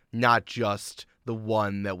strict, not just the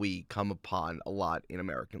one that we come upon a lot in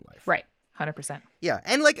American life. Right. 100%. Yeah.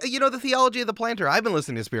 And like, the theology of the planter. I've been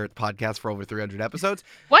listening to Spirit podcast for over 300 episodes.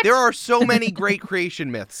 What? There are so many great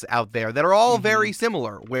creation myths out there that are all very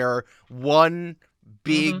similar, where one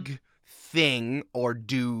big thing or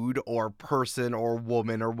dude or person or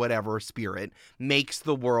woman or whatever spirit makes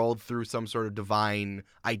the world through some sort of divine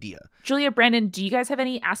idea. Julia, Brandon, do you guys have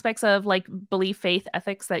any aspects of like belief, faith,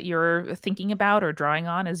 ethics that you're thinking about or drawing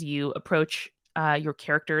on as you approach your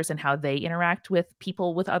characters and how they interact with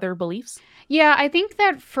people with other beliefs? Yeah, I think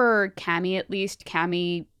that for Cammy, at least,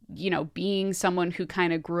 Cammy being someone who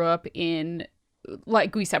kind of grew up in,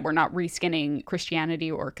 like we said, we're not reskinning Christianity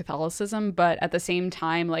or Catholicism, but at the same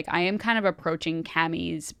time, like I am kind of approaching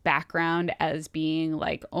Cammie's background as being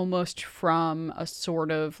like almost from a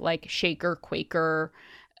sort of like Shaker Quaker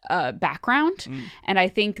background. And I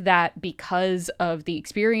think that because of the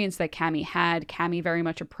experience that Cammie had, Cammie very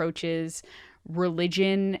much approaches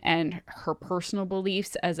religion and her personal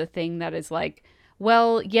beliefs as a thing that is like,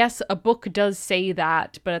 well, yes, a book does say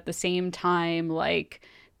that, but at the same time, like,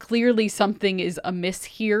 clearly something is amiss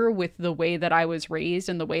here with the way that I was raised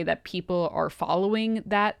and the way that people are following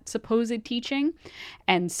that supposed teaching.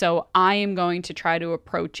 And so I am going to try to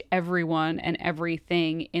approach everyone and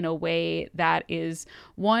everything in a way that is,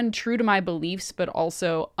 one, true to my beliefs, but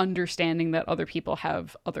also understanding that other people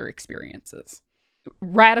have other experiences.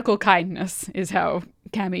 Radical kindness is how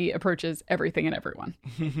Cammie approaches everything and everyone.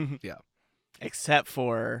 Yeah. Except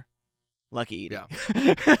for Lucky Eating.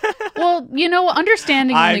 Yeah. Well,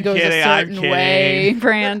 understanding only I'm goes kidding, a I'm certain way, kidding.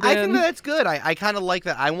 Brandon. I think that's good. I kind of like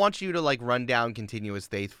that. I want you to like run down Continuous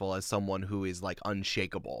Faithful as someone who is like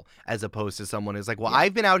unshakable, as opposed to someone who's like, well,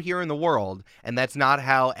 I've been out here in the world, and that's not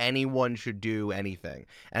how anyone should do anything.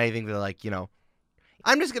 And I think that like,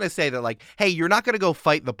 I'm just going to say that like, hey, you're not going to go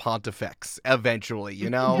fight the Pontifex eventually,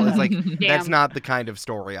 It's like, that's not the kind of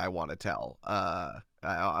story I want to tell.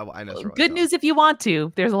 I know. Good news if you want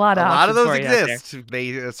to. There's a lot of a lot of those options for you out there. exist.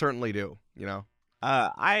 They certainly do.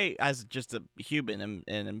 I, as just a human,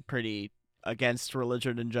 am pretty against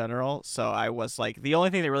religion in general. So I was like, the only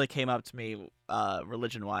thing that really came up to me,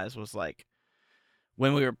 religion-wise, was like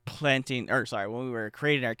when we were when we were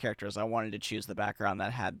creating our characters, I wanted to choose the background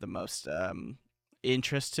that had the most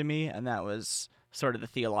interest to me, and that was sort of the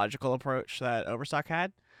theological approach that Overstock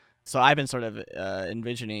had. So I've been sort of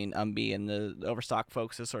envisioning Umbi and the Overstock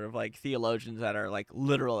folks as sort of like theologians that are like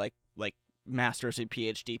literal like masters and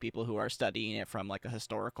PhD people who are studying it from like a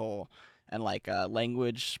historical and like a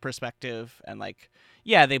language perspective, and like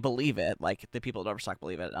they believe it, like the people at Overstock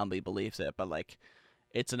believe it, Umbi believes it, but like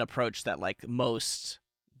it's an approach that like most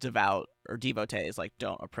devout or devotees like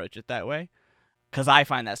don't approach it that way. Because I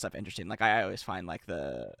find that stuff interesting. Like I always find like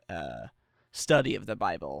the study of the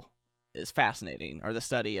Bible is fascinating, or the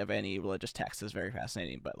study of any religious text is very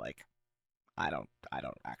fascinating, but like I don't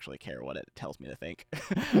actually care what it tells me to think.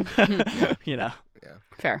 Yeah.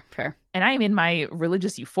 Fair. And I am in my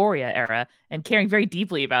religious euphoria era and caring very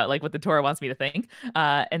deeply about like what the Torah wants me to think.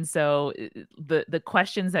 And so the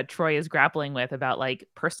questions that Troy is grappling with about like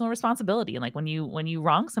personal responsibility, and like when you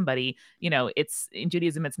wrong somebody, it's in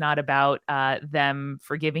Judaism, it's not about them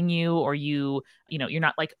forgiving you, or you're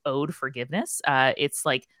not like owed forgiveness. It's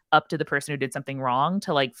like up to the person who did something wrong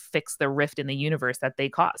to like fix the rift in the universe that they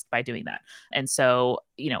caused by doing that. And so,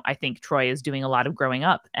 I think Troy is doing a lot of growing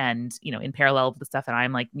up, and, in parallel with the stuff that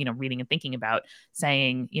I'm like, reading and thinking about,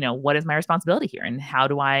 saying, what is my responsibility here, and how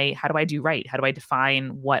do I do right? How do I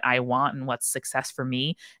define what I want and what's success for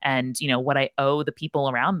me, and, what I owe the people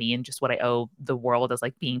around me, and just what I owe the world as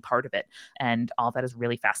like being part of it. And all that is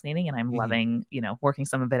really fascinating. And I'm loving, working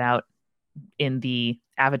some of it out in the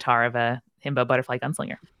avatar of a himbo butterfly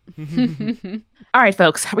gunslinger. All right,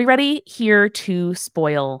 folks, are we ready here to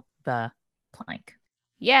spoil the plank?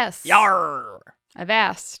 Yes. Yarr! I've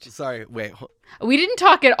asked. Sorry, wait. We didn't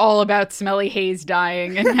talk at all about Smelly Hayes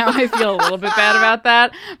dying, and now I feel a little bit bad about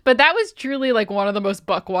that. But that was truly like one of the most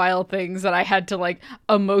buck wild things that I had to like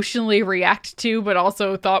emotionally react to, but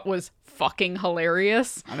also thought was fucking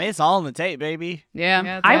hilarious. I mean, it's all on the tape, baby.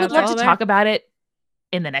 Yeah. I would love to talk about it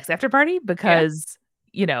in the next after party, because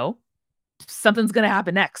something's gonna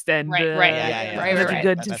happen next, and Right. It'd be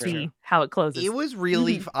good to That's see true. how it closes. It was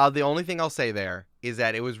really the only thing I'll say there is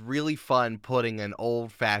that it was really fun putting an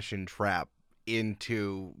old-fashioned trap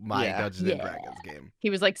into my Dungeons and Dragons game.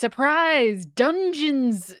 He was like, surprise,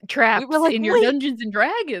 dungeons traps We were like, in your wait. Dungeons and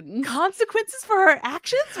Dragons. Consequences for our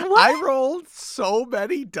actions? What? I rolled so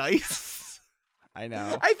many dice. I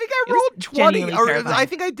know. I think I It was rolled 20, genuinely or terrifying. I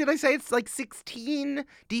think I say it's like 16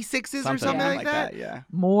 D6s or something like that. Yeah.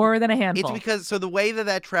 More than a handful. It's because, so the way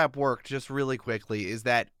that trap worked, just really quickly, is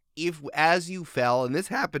that if, as you fell, and this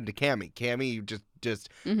happened to Cammie just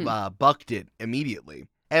bucked it immediately.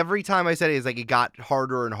 Every time I said it, it's like it got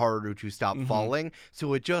harder and harder to stop falling,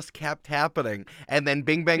 so it just kept happening, and then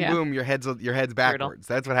bing bang boom, your head's backwards.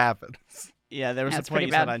 That's what happens. Yeah, there was a That's point pretty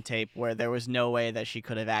you said bad. on tape where there was no way that she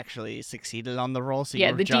could have actually succeeded on the roll. So you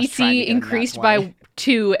Yeah, were the just trying to DC get a nat increased 20. by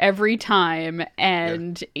 2 every time,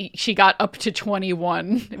 and she got up to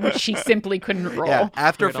 21, which she simply couldn't roll. Yeah,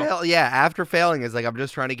 after Brutal. failing, it's like I'm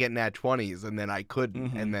just trying to get nat 20s, and then I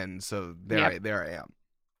couldn't, Mhm. and then so there I am.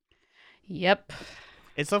 Yep.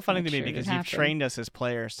 It's so funny Make to me sure it because you've happens. trained us as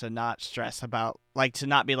players to not stress about, like, to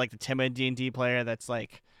not be like the timid D&D player that's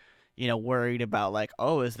like, worried about like,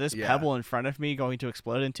 oh, is this Yeah. pebble in front of me going to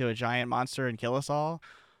explode into a giant monster and kill us all?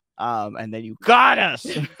 And then you got us.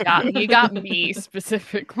 You got me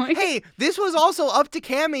specifically. Hey, this was also up to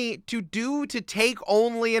Cammy to take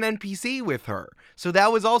only an NPC with her. So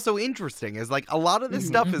that was also interesting. Is like a lot of this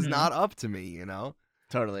stuff is not up to me,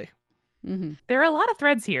 Totally. Mm-hmm. There are a lot of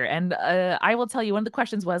threads here, and I will tell you, one of the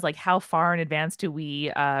questions was like, how far in advance do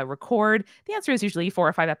we record? The answer is usually 4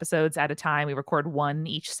 or 5 episodes at a time. We record one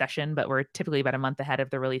each session, but we're typically about a month ahead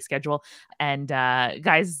of the release schedule. And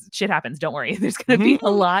guys, shit happens. Don't worry. There's going to be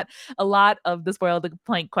a lot of the Spoil the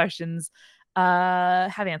Plank questions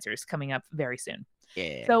have answers coming up very soon.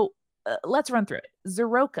 Yeah. So let's run through it.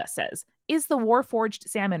 Zeroka says, is the Warforged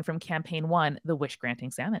salmon from Campaign 1 the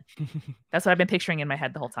wish-granting salmon? That's what I've been picturing in my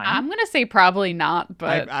head the whole time. I'm gonna say probably not,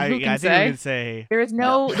 but who can I think say? we can say There is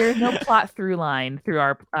no plot through line through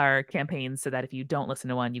our campaigns, so that if you don't listen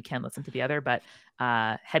to one, you can listen to the other. But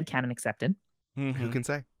headcanon accepted. Who can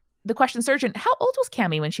say? The question surgeon: how old was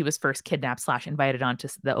Cammy when she was first kidnapped / invited onto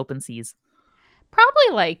the open seas?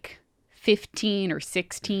 Probably like 15 or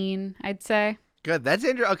 16, I'd say. Good. That's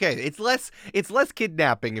interesting. Okay, it's less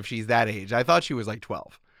kidnapping if she's that age. I thought she was like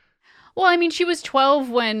 12. Well, I mean, she was 12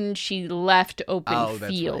 when she left open Oh, that's right,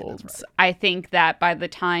 fields. that's right. I think that by the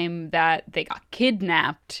time that they got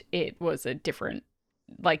kidnapped, it was a different,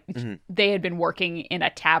 like, they had been working in a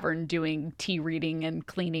tavern doing tea reading and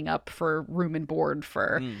cleaning up for room and board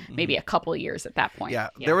for maybe a couple of years at that point. Yeah,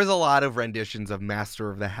 there was a lot of renditions of Master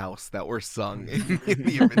of the House that were sung in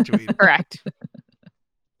the in-between. Correct.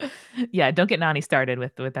 Yeah, don't get Nani started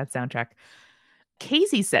with that soundtrack.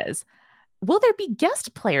 Casey says, will there be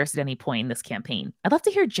guest players at any point in this campaign? I'd love to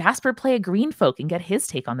hear Jasper play a green folk and get his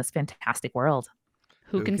take on this fantastic world.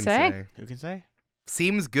 Who can say? Who can say?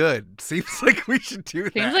 Seems good. Seems like we should do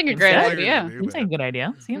that. Seems like a great idea. Seems like a good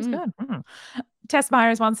idea. Seems good. Tess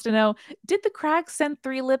Myers wants to know, did the Crag send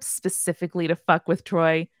Three Lips specifically to fuck with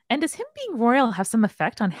Troy? And does him being royal have some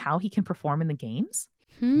effect on how he can perform in the games?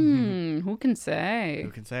 Who can say?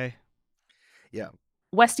 Who can say? Yeah.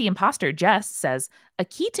 Westy Imposter Jess says, a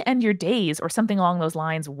key to end your days or something along those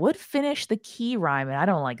lines would finish the key rhyme, and I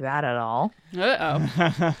don't like that at all. Uh-oh.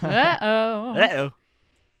 Uh-oh. Uh-oh.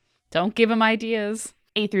 Don't give him ideas.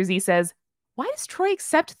 A through Z says, why does Troy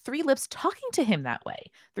accept Three Lips talking to him that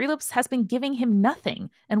way? Three Lips has been giving him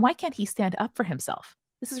nothing, and why can't he stand up for himself?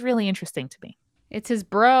 This is really interesting to me. It's his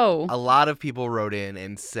bro. A lot of people wrote in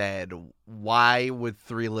and said, why would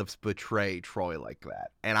Three Lips betray Troy like that?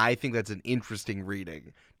 And I think that's an interesting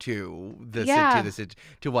reading to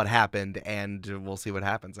what happened, and we'll see what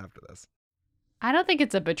happens after this. I don't think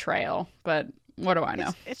it's a betrayal, but what do I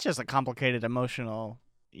know? It's just a complicated emotional.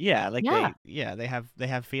 Yeah, like they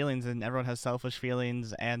have feelings, and everyone has selfish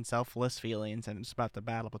feelings and selfless feelings, and it's about the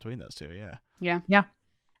battle between those two. Yeah.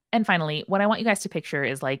 And finally, what I want you guys to picture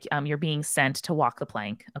is like you're being sent to walk the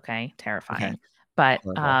plank. Okay, terrifying. Okay. But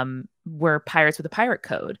we're pirates with a pirate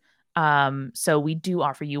code. So we do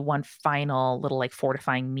offer you one final little like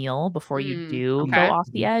fortifying meal before you do go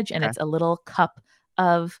off the edge, and it's a little cup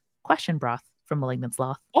of question broth from Malignant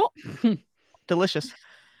Sloth. Oh, delicious.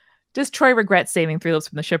 Does Troy regret saving Three Lips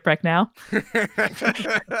from the shipwreck now?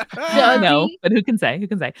 No, but who can say? Who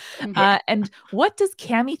can say? And what does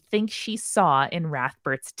Cammy think she saw in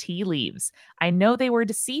Rathbert's tea leaves? I know they were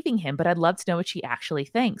deceiving him, but I'd love to know what she actually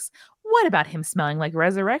thinks. What about him smelling like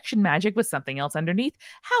resurrection magic with something else underneath?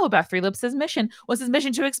 How about Three Lips' mission? Was his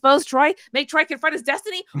mission to expose Troy? Make Troy confront his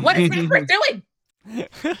destiny? What is Rathbert doing?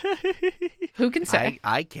 Who can say?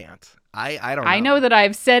 I can't. I don't know. I know that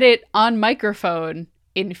I've said it on microphone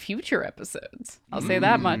in future episodes. I'll say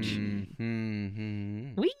that much.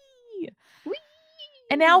 Whee!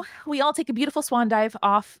 And now we all take a beautiful swan dive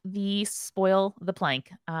off the Spoil the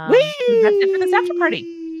Plank. That's it for this after party.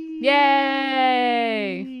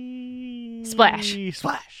 Yay! Splash.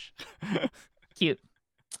 Splash. Cute.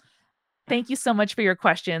 Thank you so much for your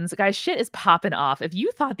questions. Guys, shit is popping off. If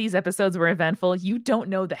you thought these episodes were eventful, you don't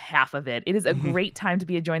know the half of it. It is a great time to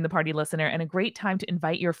be a Join the Party listener and a great time to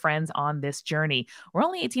invite your friends on this journey. We're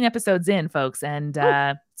only 18 episodes in, folks, and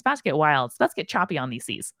it's about to get wild. It's about to get choppy on these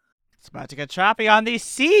seas. It's about to get choppy on these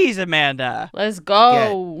seas, Amanda. Let's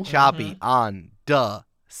go. Get choppy on the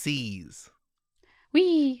seas.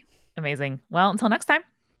 Wee. Amazing. Well, until next time.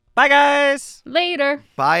 Bye, guys. Later.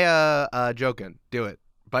 Buy a Jokin. Do it.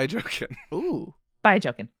 Buy a Jokin. Ooh. Bye,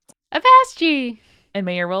 Jokin. Avast ye. And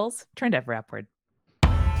may your rolls trend ever upward.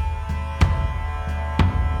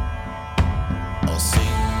 I'll sing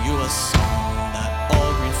you a song that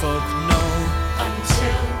all green folk know.